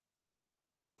opinion,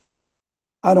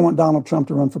 I don't want Donald Trump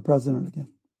to run for president again.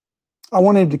 I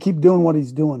want him to keep doing what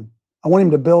he's doing. I want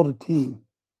him to build a team.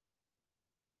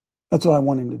 That's what I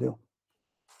want him to do.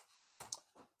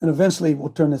 And eventually we'll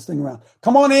turn this thing around.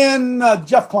 Come on in,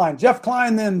 Jeff Klein. Jeff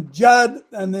Klein, then Judd,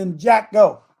 and then Jack,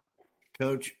 go.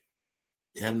 Coach,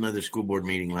 had another school board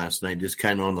meeting last night, just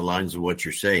kind of on the lines of what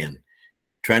you're saying.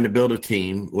 Trying to build a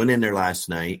team. Went in there last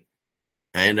night.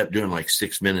 I ended up doing like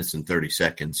 6 minutes and 30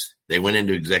 seconds. They went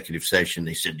into executive session.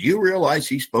 They said, do you realize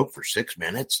he spoke for 6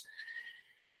 minutes?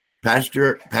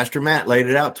 Pastor Matt laid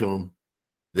it out to him.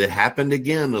 That happened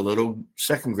again. The little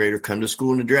second grader come to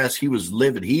school and address. He was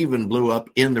livid. He even blew up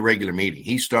in the regular meeting.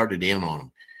 He started in on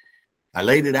him. I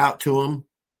laid it out to him.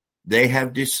 They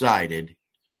have decided,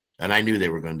 and I knew they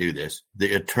were going to do this.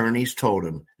 The attorneys told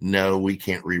him, no, we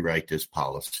can't rewrite this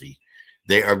policy.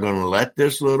 They are going to let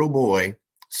this little boy,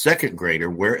 second grader,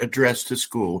 wear a dress to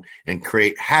school and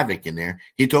create havoc in there.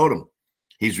 He told him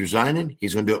he's resigning.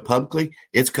 He's going to do it publicly.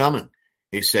 It's coming.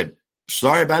 He said,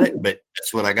 sorry about it, but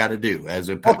that's what I got to do.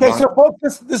 Okay, so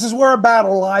folks, this is where a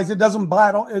battle lies. It doesn't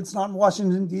battle. It's not in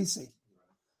Washington, D.C.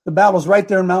 The battle's right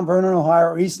there in Mount Vernon, Ohio,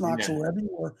 or East Knox, or wherever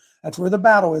you are. That's where the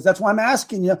battle is. That's why I'm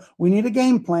asking you. We need a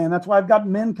game plan. That's why I've got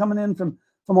men coming in from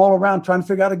all around trying to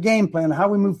figure out a game plan, how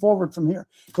we move forward from here.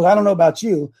 Because I don't know about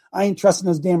you. I ain't trusting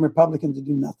those damn Republicans to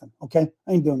do nothing, okay?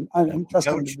 I ain't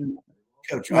trusting them to do nothing.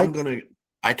 Coach, right?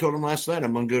 I told him last night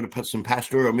I'm going to go to some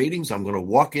pastoral meetings. I'm going to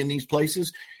walk in these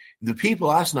places. The people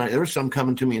last night, there were some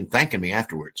coming to me and thanking me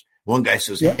afterwards. One guy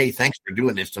says, hey, thanks for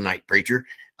doing this tonight, preacher.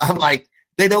 I'm like,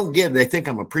 they don't get it. They think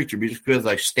I'm a preacher just because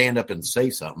I stand up and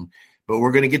say something. But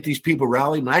we're going to get these people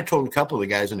rallied. And I told a couple of the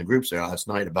guys in the groups there last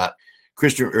night about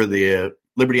the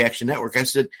Liberty Action Network. I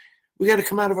said, we got to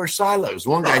come out of our silos.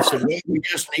 One guy said, well, we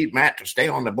just need Matt to stay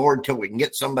on the board until we can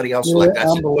get somebody else elected.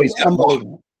 I said, oh, he's got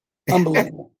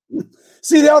Unbelievable.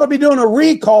 See, they ought to be doing a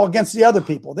recall against the other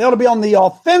people. They ought to be on the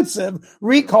offensive,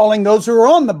 recalling those who are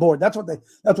on the board. That's what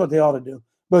they ought to do.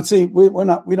 But see, we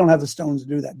don't have the stones to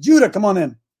do that. Judah, come on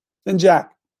in. Then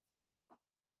Jack.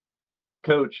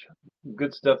 Coach,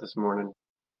 good stuff this morning.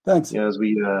 Thanks. As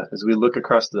we look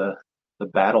across the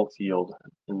battlefield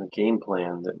and the game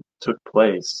plan that took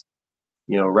place,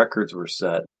 records were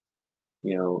set.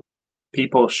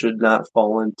 People should not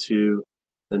fall into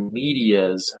the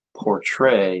media's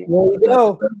portray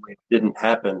that didn't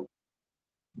happen.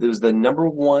 It was the number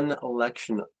one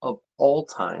election of all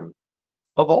time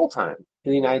in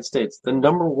the United States, the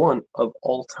number one of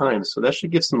all time. So that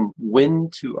should give some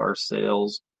wind to our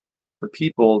sails for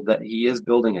people that he is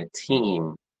building a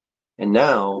team. And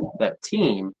now that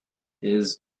team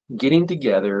is getting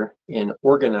together and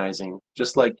organizing,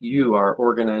 just like you are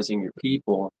organizing your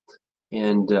people.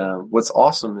 And what's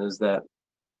awesome is that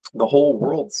the whole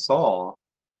world saw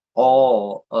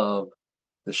all of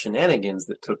the shenanigans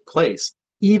that took place,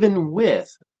 even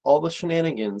with all the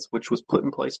shenanigans which was put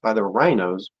in place by the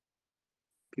rhinos.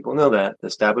 People know that the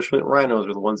establishment rhinos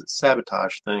are the ones that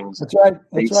sabotage things. That's right.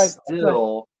 They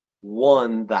still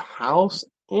won the House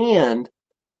and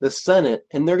the Senate,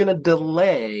 and they're going to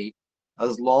delay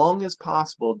as long as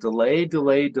possible, delay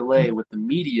with the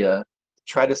media to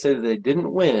try to say that they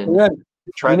didn't win, to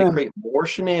try to create more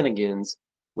shenanigans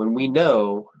when we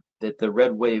know that the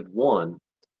red wave won.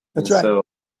 That's right. So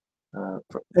all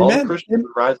the Christians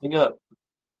are rising up.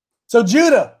 So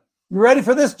Judah, you ready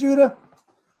for this, Judah?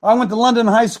 I went to London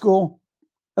High School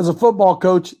as a football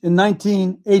coach in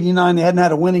 1989. They hadn't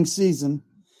had a winning season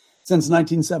since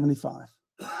 1975.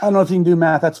 I don't know if you can do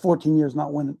math. That's 14 years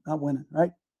not winning,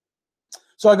 right?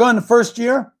 So I go in the first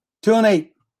year, 2-8.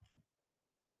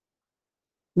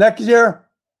 Next year,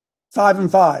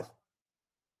 5-5.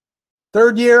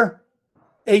 Third year,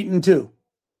 8-2.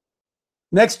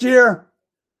 Next year,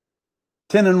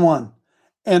 10-1.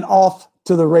 And off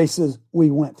to the races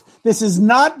we went. This is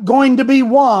not going to be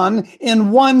won in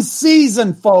one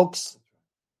season, folks.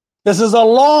 This is a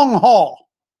long haul.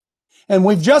 And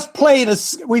we're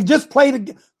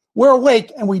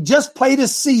awake and we just played a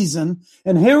season.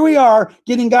 And here we are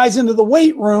getting guys into the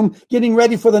weight room, getting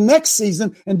ready for the next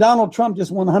season. And Donald Trump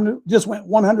just went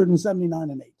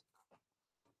 179-8.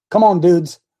 Come on,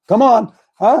 dudes. Come on.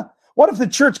 Huh? What if the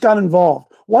church got involved?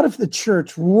 What if the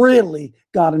church really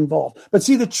got involved? But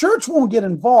see, the church won't get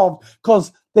involved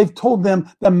because they've told them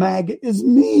the MAGA is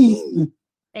mean.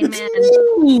 Amen.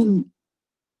 It's mean.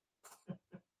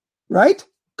 Right?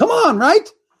 Come on, right?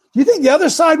 Do you think the other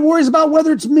side worries about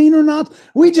whether it's mean or not?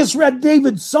 We just read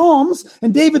David's Psalms,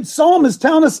 and David's Psalm is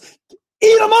telling us,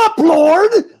 eat them up,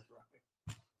 Lord.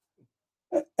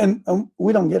 And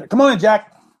we don't get it. Come on in, Jack.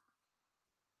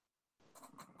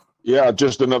 Yeah,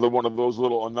 just another one of those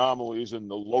little anomalies in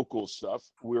the local stuff.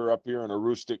 We're up here in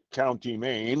Aroostook County,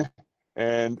 Maine,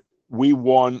 and we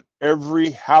won every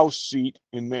House seat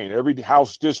in Maine. Every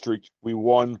House district we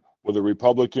won with a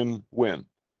Republican win.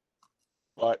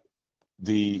 But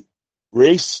the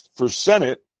race for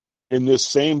Senate in this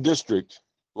same district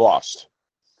lost.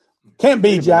 Can't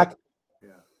be, Jack.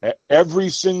 Every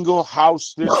single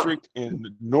House district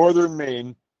in northern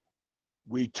Maine,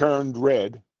 we turned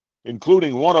red,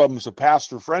 including one of them is a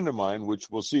pastor friend of mine, which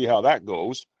we'll see how that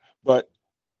goes. But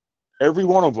every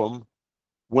one of them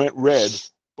went red,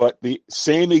 but the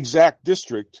same exact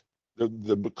district,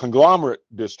 the conglomerate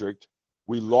district,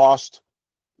 we lost.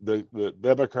 The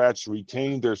Democrats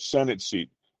retained their Senate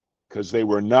seat because they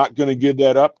were not going to give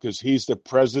that up because he's the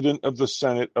president of the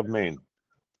Senate of Maine.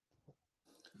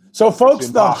 So, folks,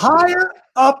 the higher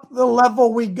up the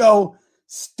level we go,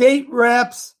 state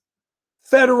reps,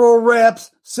 federal reps,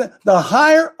 the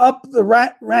higher up the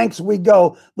ranks we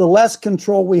go, the less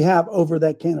control we have over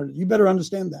that candidate. You better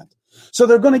understand that. So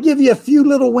they're going to give you a few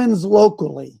little wins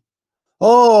locally.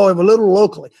 Oh, a little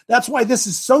locally. That's why this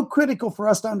is so critical for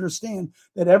us to understand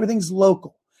that everything's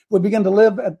local. We begin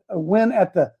to win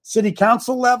at the city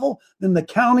council level, then the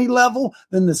county level,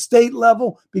 then the state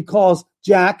level, because,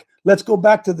 Jack, let's go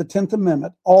back to the 10th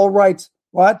Amendment. All rights,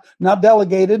 what? Not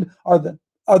delegated, are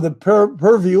the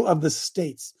purview of the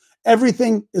states.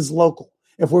 Everything is local.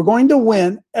 If we're going to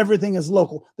win, everything is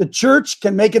local. The church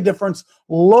can make a difference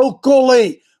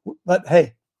locally. But,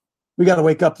 hey, we got to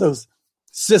wake up those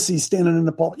sissies standing in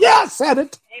the pulpit. Yeah, I said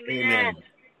it. Amen.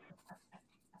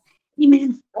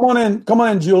 Amen. Come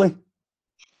on in, Julie.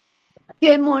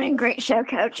 Good morning, great show,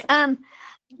 Coach.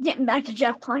 Getting back to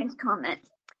Jeff Klein's comment,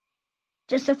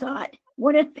 just a thought.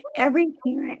 What if every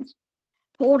parent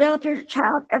pulled out their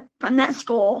child from that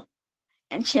school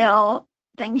until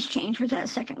things change with that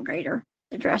second grader,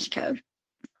 the dress code?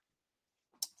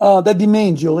 That'd be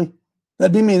mean, Julie.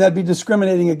 That'd be mean. That'd be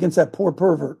discriminating against that poor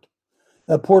pervert.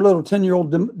 That poor little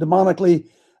 10-year-old demonically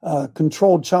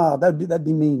controlled child. That'd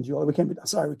be mean, Julie. We can't be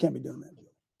doing that.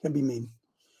 Can't be mean.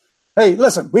 Hey,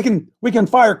 listen, we can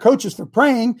fire coaches for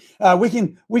praying. We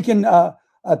can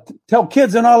tell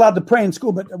kids they're not allowed to pray in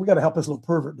school, but we got to help this little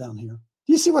pervert down here.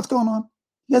 Do you see what's going on?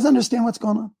 You guys understand what's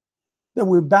going on? That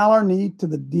we bow our knee to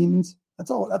the demons.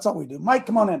 That's all we do. Mike,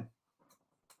 come on in.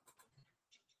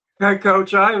 Hey,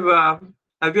 Coach, have you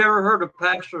ever heard of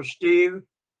Pastor Steve?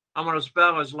 I'm going to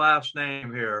spell his last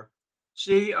name here.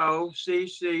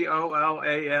 Coccolanti.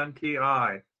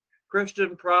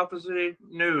 Christian Prophecy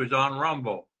News on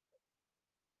Rumble.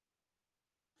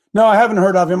 No, I haven't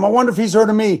heard of him. I wonder if he's heard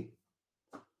of me.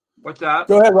 What's that?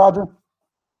 Go ahead, Roger.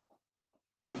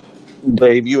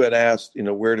 Dave, you had asked,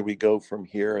 where do we go from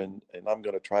here? And I'm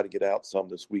going to try to get out some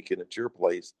this weekend at your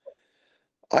place.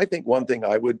 I think one thing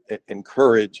I would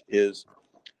encourage is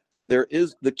there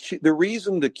is the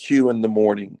reason the Q in the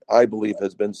morning, I believe,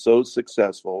 has been so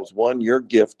successful is one, your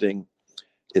gifting.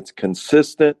 It's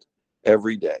consistent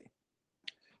every day.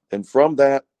 And from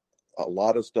that, a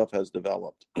lot of stuff has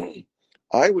developed.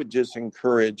 I would just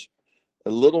encourage a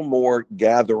little more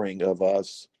gathering of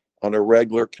us on a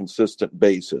regular, consistent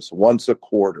basis, once a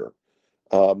quarter,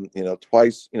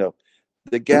 twice,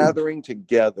 the gathering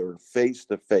together face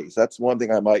to face. That's one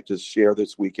thing I might just share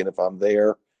this weekend if I'm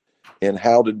there and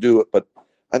how to do it. But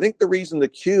I think the reason the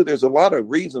Q, there's a lot of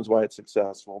reasons why it's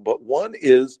successful, but one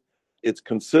is it's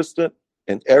consistent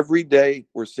and every day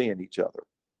we're seeing each other.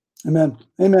 Amen.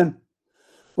 Amen.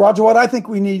 Roger, what I think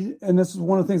we need, and this is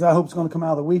one of the things I hope is going to come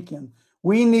out of the weekend,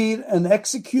 we need an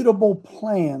executable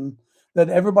plan that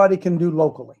everybody can do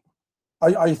locally.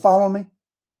 Are you following me?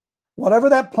 Whatever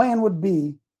that plan would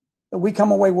be, that we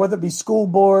come away, whether it be school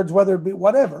boards, whether it be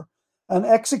whatever, an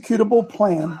executable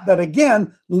plan that,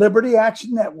 again, Liberty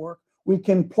Action Network, we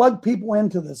can plug people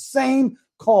into the same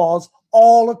cause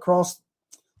all across.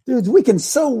 Dudes, we can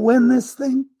so win this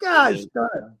thing. Gosh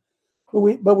darn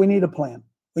it. But we need a plan.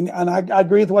 And I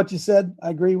agree with what you said. I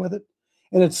agree with it.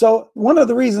 And it's so one of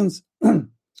the reasons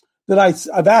that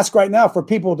I've asked right now for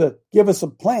people to give us a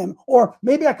plan, or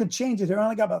maybe I could change it here. I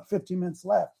only got about 15 minutes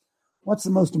left. What's the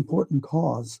most important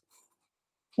cause?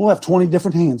 We'll have 20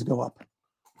 different hands go up.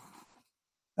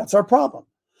 That's our problem.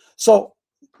 So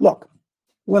look,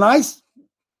 one of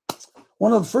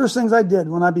the first things I did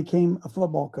when I became a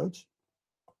football coach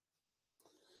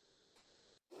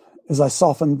is I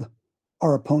softened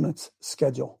our opponent's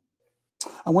schedule.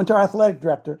 I went to our athletic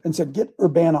director and said, get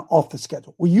Urbana off the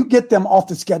schedule. Will you get them off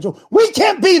the schedule? We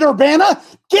can't beat Urbana.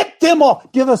 Get them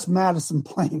off. Give us Madison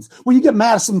Plains. Will you get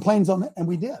Madison Plains on it? And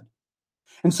we did.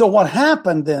 And so what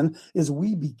happened then is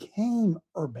we became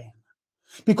Urbana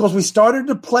because we started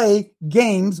to play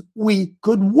games we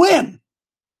could win.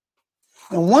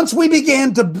 And once we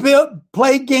began to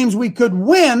play games we could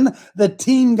win, the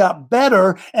team got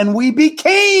better and we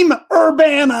became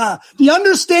Urbana. Do you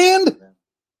understand?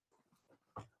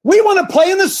 We want to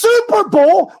play in the Super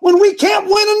Bowl when we can't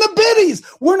win in the biddies.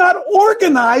 We're not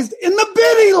organized in the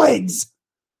biddy leagues.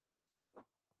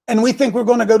 And we think we're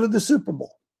going to go to the Super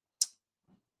Bowl.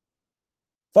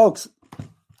 Folks,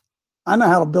 I know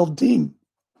how to build a team.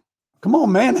 Come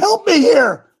on, man, help me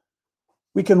here.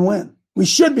 We can win. We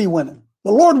should be winning.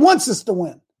 The Lord wants us to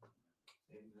win.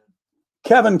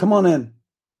 Kevin, come on in.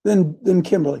 Then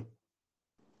Kimberly.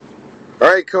 All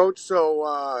right, Coach.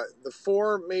 So the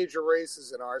four major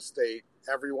races in our state,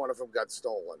 every one of them got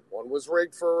stolen. One was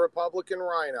rigged for a Republican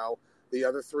rhino. The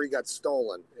other three got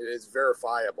stolen. It is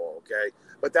verifiable, okay?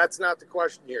 But that's not the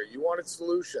question here. You wanted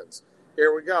solutions.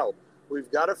 Here we go. We've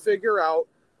got to figure out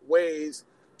ways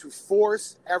to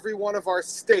force every one of our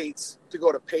states to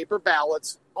go to paper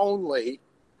ballots only,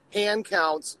 hand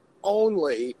counts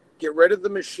only, get rid of the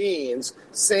machines,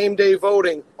 same-day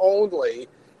voting only,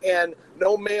 and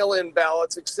no mail-in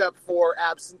ballots except for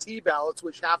absentee ballots,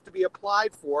 which have to be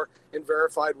applied for and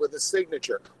verified with a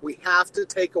signature. We have to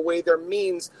take away their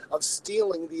means of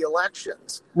stealing the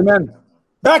elections. Amen.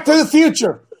 Back to the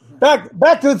future.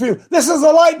 Back to the future. This is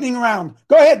a lightning round.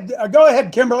 Go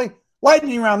ahead, Kimberly.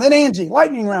 Lightning round. Then Angie.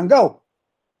 Lightning round. Go.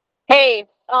 Hey,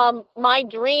 my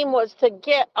dream was to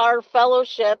get our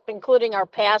fellowship, including our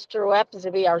pastor, who happens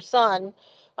to be our son,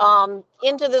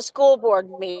 into the school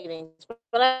board meetings.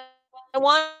 But I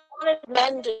wanted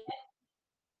men to.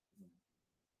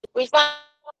 We found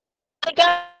a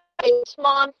guy this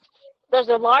month. There's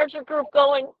a larger group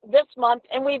going this month,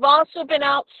 and we've also been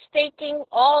out staking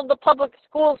all the public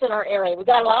schools in our area. We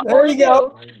got a lot more to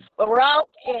do, but we're out,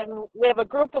 and we have a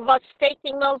group of us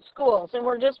staking those schools, and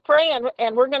we're just praying,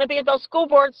 and we're going to be at those school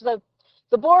boards.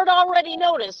 The board already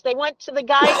noticed. They went to the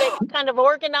guy that kind of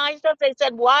organized us. They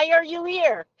said, "Why are you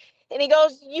here?" And he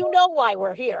goes, "You know why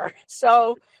we're here."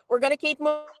 So we're going to keep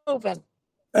moving.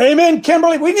 Amen,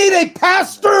 Kimberly. We need a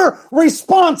pastor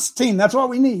response team. That's what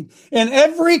we need. In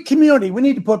every community, we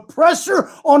need to put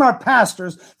pressure on our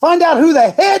pastors, find out who the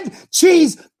head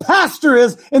cheese pastor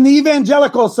is in the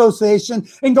Evangelical Association,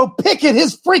 and go picket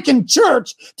his freaking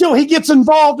church till he gets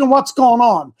involved in what's going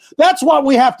on. That's what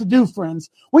we have to do, friends.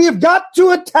 We have got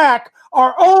to attack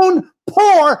our own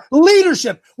poor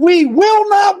leadership. We will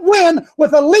not win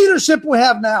with the leadership we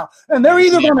have now. And they're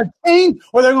either going to change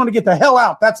or they're going to get the hell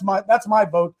out. That's my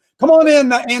vote. Come on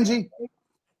in, Angie.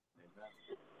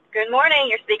 Good morning.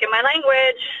 You're speaking my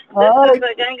language. All This right. is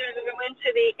going to go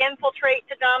into the infiltrate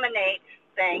to dominate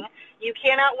thing. You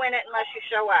cannot win it unless you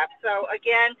show up. So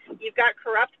again, you've got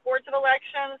corrupt boards of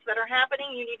elections that are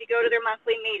happening. You need to go to their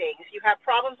monthly meetings. You have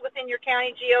problems within your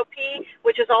county GOP,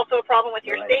 which is also a problem with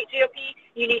your state GOP.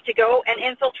 You need to go and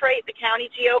infiltrate the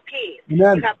county GOPs.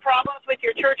 Amen. You have problems with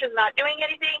your churches not doing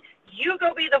anything. You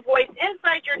go be the voice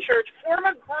inside your church, form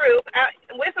a group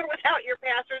with or without your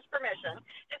pastor's permission.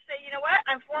 Just say, you know what,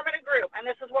 I'm forming a group, and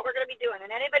this is what we're going to be doing.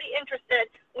 And anybody interested,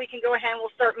 we can go ahead and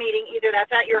we'll start meeting. Either that's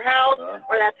at your house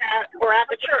or that's at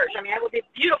the church. I mean, it would be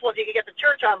beautiful if you could get the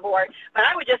church on board. But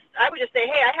I would just say,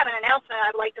 hey, I have an announcement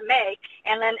I'd like to make,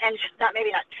 and just not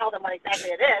tell them what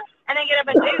exactly it is, and then get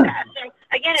up and do that. So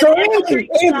again, So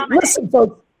it's Andy,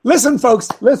 listen,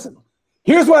 folks.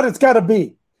 Here's what it's got to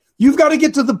be. You've got to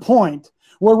get to the point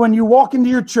where when you walk into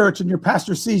your church and your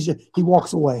pastor sees you, he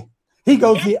walks away. He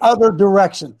goes the other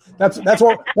direction. That's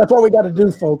what we got to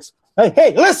do, folks.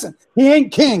 Hey, listen, he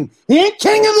ain't king. He ain't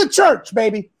king of the church,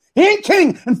 baby. He ain't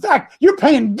king. In fact, you're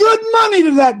paying good money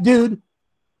to that dude.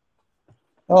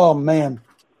 Oh, man.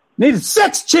 Needed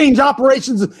sex change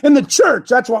operations in the church.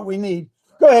 That's what we need.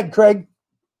 Go ahead, Craig.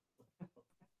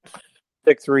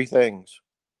 Pick three things,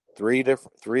 three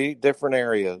different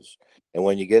areas. And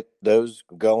when you get those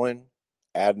going,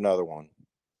 add another one.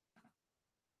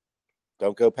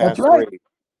 Don't go past That's right. three.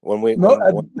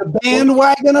 The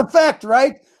bandwagon effect,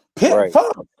 right? Right.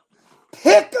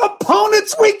 Pick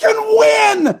opponents we can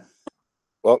win.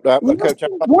 Well, Coach,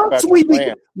 Once we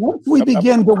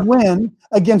begin to win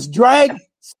against drag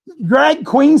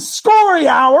queen story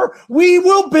hour, we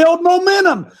will build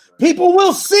momentum. People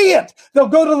will see it. They'll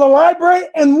go to the library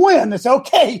and win. It's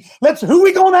okay. Who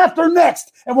we going after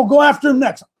next? And we'll go after them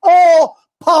next. All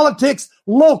politics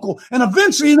local. And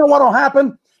eventually, you know what will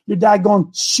happen? Your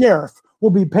daggone sheriff will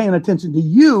be paying attention to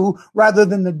you rather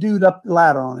than the dude up the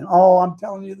ladder on him. Oh, I'm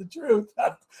telling you the truth.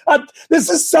 This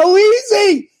is so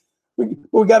easy.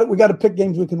 We got to pick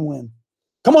games we can win.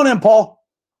 Come on in, Paul.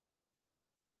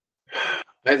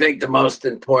 I think the most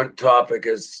important topic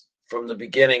is from the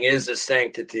beginning is the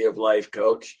sanctity of life,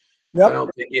 Coach. Yep. I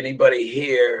don't think anybody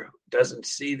here doesn't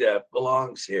see that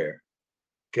belongs here.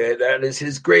 Okay, that is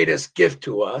his greatest gift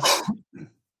to us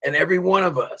and every one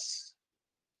of us.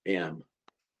 Yeah.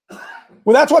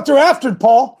 Well, that's what they're after,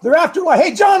 Paul. They're after,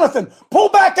 hey, Jonathan, pull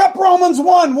back up Romans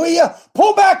 1, will you?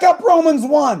 Pull back up Romans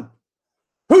 1.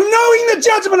 Who, knowing the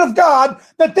judgment of God,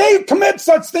 that they commit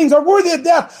such things are worthy of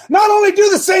death, not only do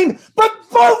the same, but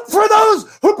vote for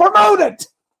those who promote it.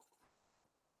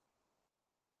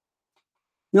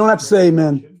 You don't have to say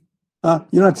amen. You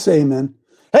don't have to say amen.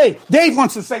 Hey, Dave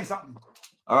wants to say something.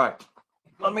 All right.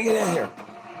 Let me get in here.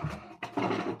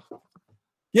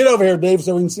 Get over here, Dave,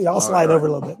 so we can see. I'll slide over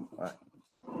a little bit. All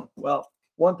right. Well,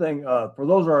 one thing, for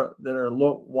those that are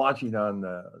watching on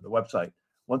the website,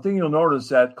 one thing you'll notice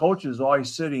that Coach is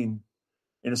always sitting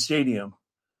in a stadium.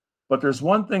 But there's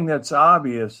one thing that's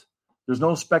obvious. There's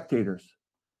no spectators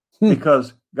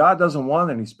because God doesn't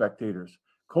want any spectators.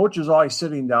 Coach is always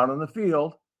sitting down on the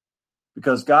field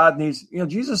because God needs,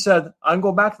 Jesus said, I'm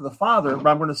going back to the Father, but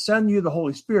I'm going to send you the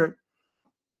Holy Spirit,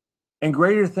 and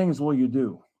greater things will you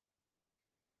do.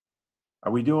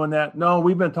 Are we doing that? No,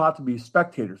 we've been taught to be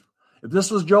spectators. If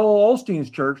this was Joel Osteen's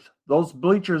church, those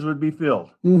bleachers would be filled.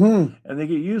 Mm-hmm. And they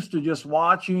get used to just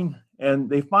watching, and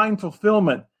they find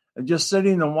fulfillment in just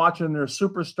sitting and watching their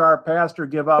superstar pastor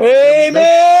give up. Amen.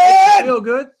 Makes you feel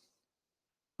good.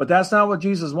 But that's not what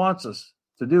Jesus wants us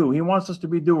to do. He wants us to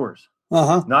be doers,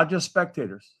 not just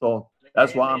spectators. So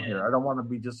that's why I'm here. I don't want to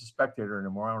be just a spectator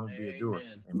anymore. I want to be a doer.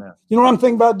 Amen. You know what I'm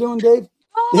thinking about doing, Dave?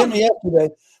 You hit me yesterday.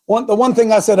 The one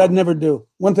thing I said I'd never do.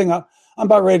 One thing I'm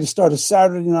about ready to start a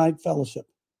Saturday night fellowship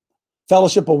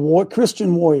of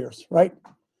Christian warriors, right?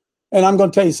 And I'm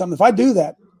going to tell you something. If I do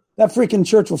that, that freaking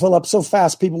church will fill up so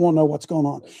fast people won't know what's going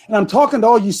on. And I'm talking to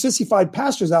all you sissified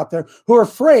pastors out there who are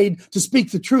afraid to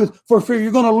speak the truth for fear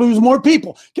you're going to lose more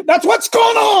people. That's what's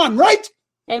going on, right?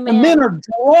 Amen. And men are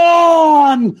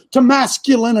drawn to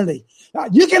masculinity.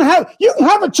 You can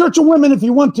have a church of women if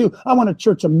you want to. I want a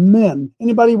church of men.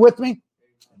 Anybody with me?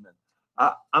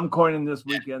 I'm coining this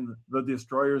weekend the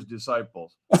destroyer's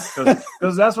disciples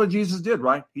because that's what Jesus did,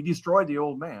 right? He destroyed the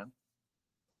old man.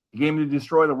 He came to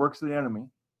destroy the works of the enemy,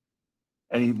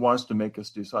 and he wants to make us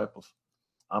disciples.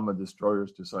 I'm a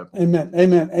destroyer's disciple. Amen.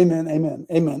 Amen. Amen. Amen.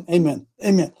 Amen. Amen.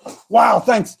 Amen. Wow.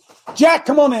 Thanks, Jack.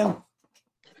 Come on in.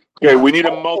 Okay, we need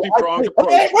a multi-pronged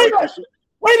approach. Hey, wait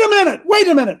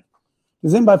a minute.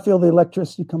 Does anybody feel the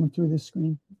electricity coming through this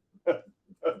screen?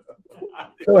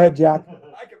 Go ahead, Jack.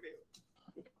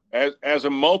 As a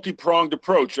multi-pronged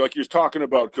approach, like you're talking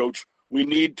about, Coach, we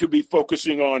need to be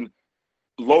focusing on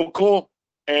local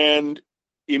and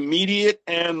immediate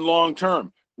and long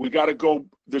term. We got to go.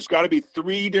 There's got to be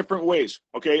 3 different ways.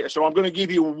 Okay, so I'm going to give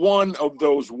you one of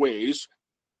those ways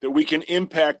that we can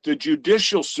impact the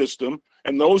judicial system,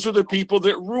 and those are the people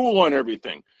that rule on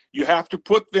everything. You have to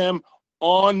put them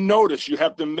on notice. You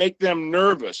have to make them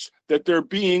nervous that they're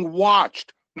being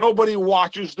watched. Nobody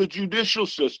watches the judicial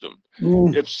system.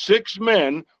 If 6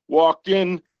 men walked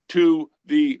into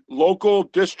the local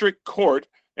district court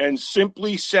and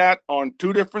simply sat on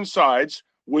 2 different sides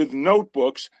with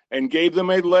notebooks and gave them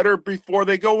a letter before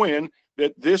they go in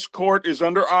that this court is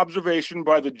under observation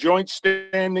by the Joint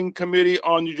Standing Committee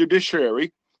on the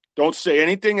Judiciary, don't say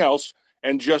anything else,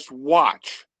 and just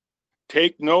watch.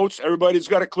 Take notes. Everybody's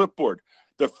got a clipboard.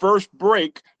 The first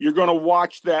break, you're going to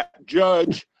watch that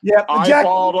judge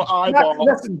eyeball to eyeball.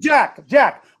 Listen,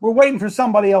 Jack, we're waiting for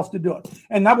somebody else to do it.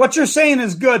 And now what you're saying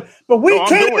is good, but we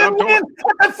can't even win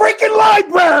at the freaking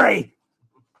library.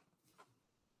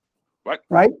 What?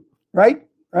 Right.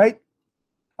 I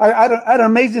had an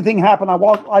amazing thing happen. I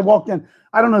walked in.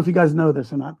 I don't know if you guys know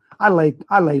this or not. I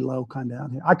lay low kind of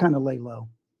out here. I kind of lay low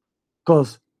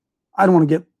because I don't want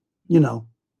to get,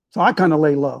 so I kind of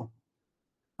lay low.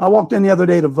 I walked in the other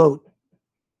day to vote.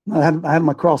 I had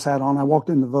my cross hat on. I walked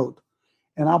in to vote,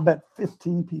 and I'll bet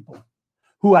 15 people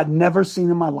who I'd never seen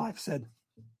in my life said,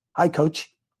 "Hi,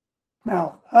 Coach."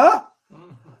 Now,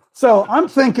 So I'm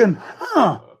thinking,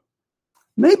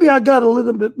 maybe I got a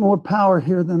little bit more power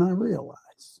here than I realized.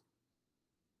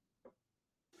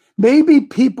 Maybe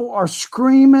people are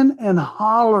screaming and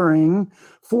hollering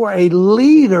for a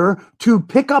leader to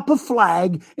pick up a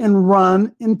flag and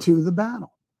run into the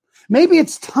battle. Maybe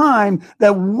it's time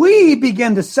that we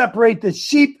begin to separate the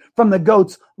sheep from the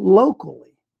goats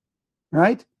locally,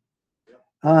 right?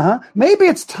 Maybe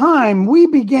it's time we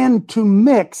begin to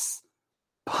mix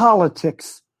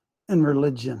politics and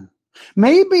religion.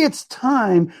 Maybe it's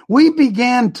time we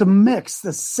began to mix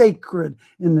the sacred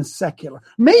and the secular.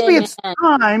 Maybe it's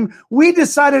time we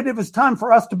decided it was time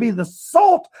for us to be the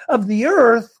salt of the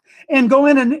earth and go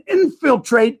in and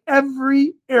infiltrate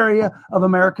every area of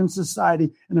American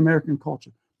society and American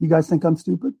culture. You guys think I'm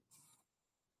stupid?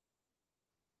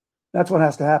 That's what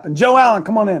has to happen. Joe Allen,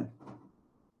 come on in.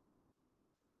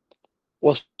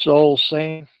 What's the old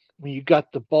saying? When you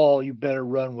got the ball, you better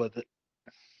run with it.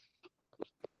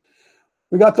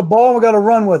 We got the ball. We got to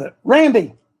run with it.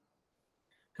 Randy.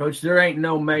 Coach, there ain't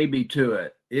no maybe to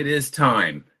it. It is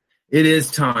time. It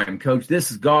is time, Coach.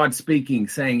 This is God speaking,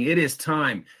 saying it is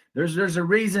time. There's a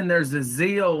reason there's a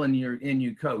zeal in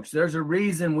you, Coach. There's a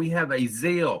reason we have a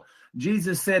zeal.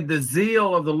 Jesus said, the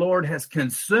zeal of the Lord has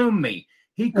consumed me.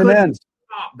 He couldn't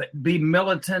stop but be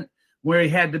militant where he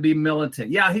had to be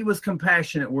militant. Yeah, he was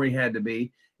compassionate where he had to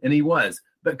be, and he was.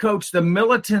 But, Coach, the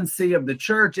militancy of the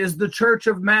church is the church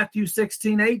of Matthew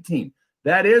 16:18.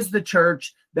 That is the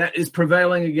church that is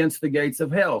prevailing against the gates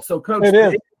of hell. So, Coach,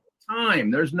 it's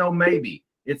time. There's no maybe.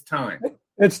 It's time.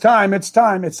 It's time. It's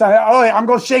time. It's time. Oh, I'm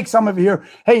going to shake some of you here.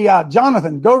 Hey,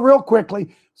 Jonathan, go real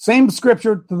quickly. Same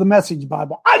scripture to the Message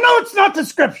Bible. I know it's not the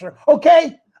scripture,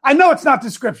 okay? I know it's not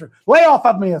the scripture. Lay off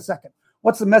of me a second.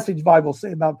 What's the Message Bible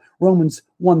say about Romans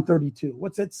 1:32?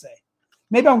 What's it say?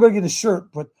 Maybe I'm going to get a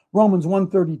shirt, put Romans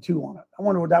 1:32 on it. I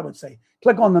wonder what that would say.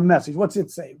 Click on the Message. What's it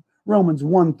say? Romans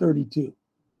 1:32.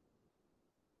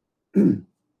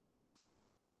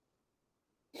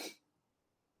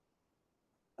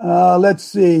 Let's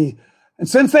see. And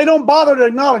since they don't bother to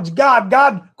acknowledge God,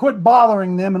 God quit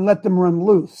bothering them and let them run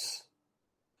loose.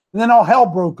 And then all hell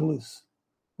broke loose.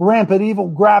 Rampant evil,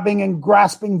 grabbing and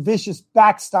grasping, vicious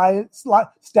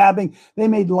backstabbing. They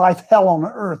made life hell on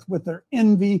earth with their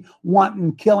envy,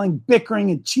 wanton, killing,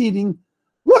 bickering, and cheating.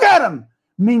 Look at them!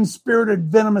 Mean-spirited,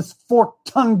 venomous,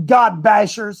 fork-tongued God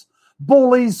bashers,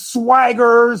 bullies,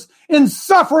 swaggerers,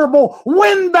 insufferable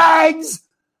windbags.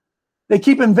 They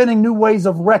keep inventing new ways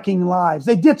of wrecking lives.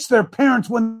 They ditch their parents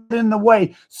when they're in the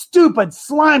way. Stupid,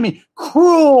 slimy,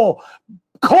 cruel,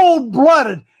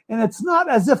 cold-blooded. And it's not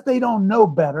as if they don't know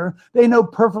better. They know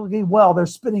perfectly well they're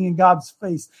spitting in God's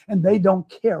face, and they don't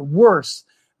care. Worse,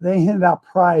 they hand out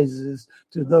prizes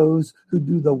to those who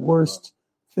do the worst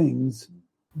things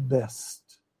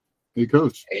best. Hey,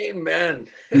 Coach. Amen.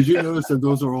 Did you notice that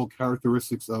those are all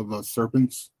characteristics of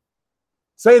serpents?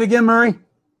 Say it again, Murray.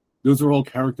 Those are all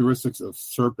characteristics of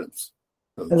serpents.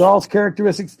 It's all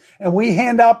characteristics, and we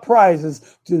hand out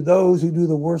prizes to those who do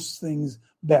the worst things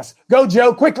best. Go,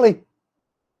 Joe, quickly.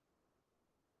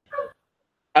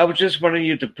 I was just wanting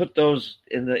you to put those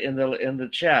in the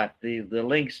chat, the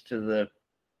links to the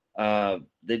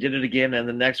they did it again and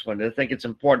the next one. I think it's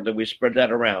important that we spread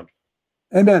that around.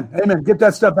 Amen. Amen. Get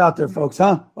that stuff out there, folks,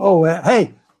 huh? Oh,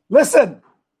 hey, listen.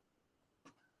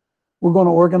 We're going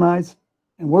to organize,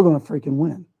 and we're going to freaking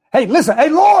win. Hey, listen. Hey,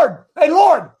 Lord.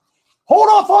 Hold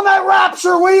off on that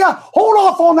rapture, will you? Hold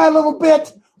off on that little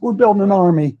bit. We're building an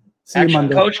army. See you Actually,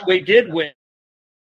 Monday. Coach, we did win.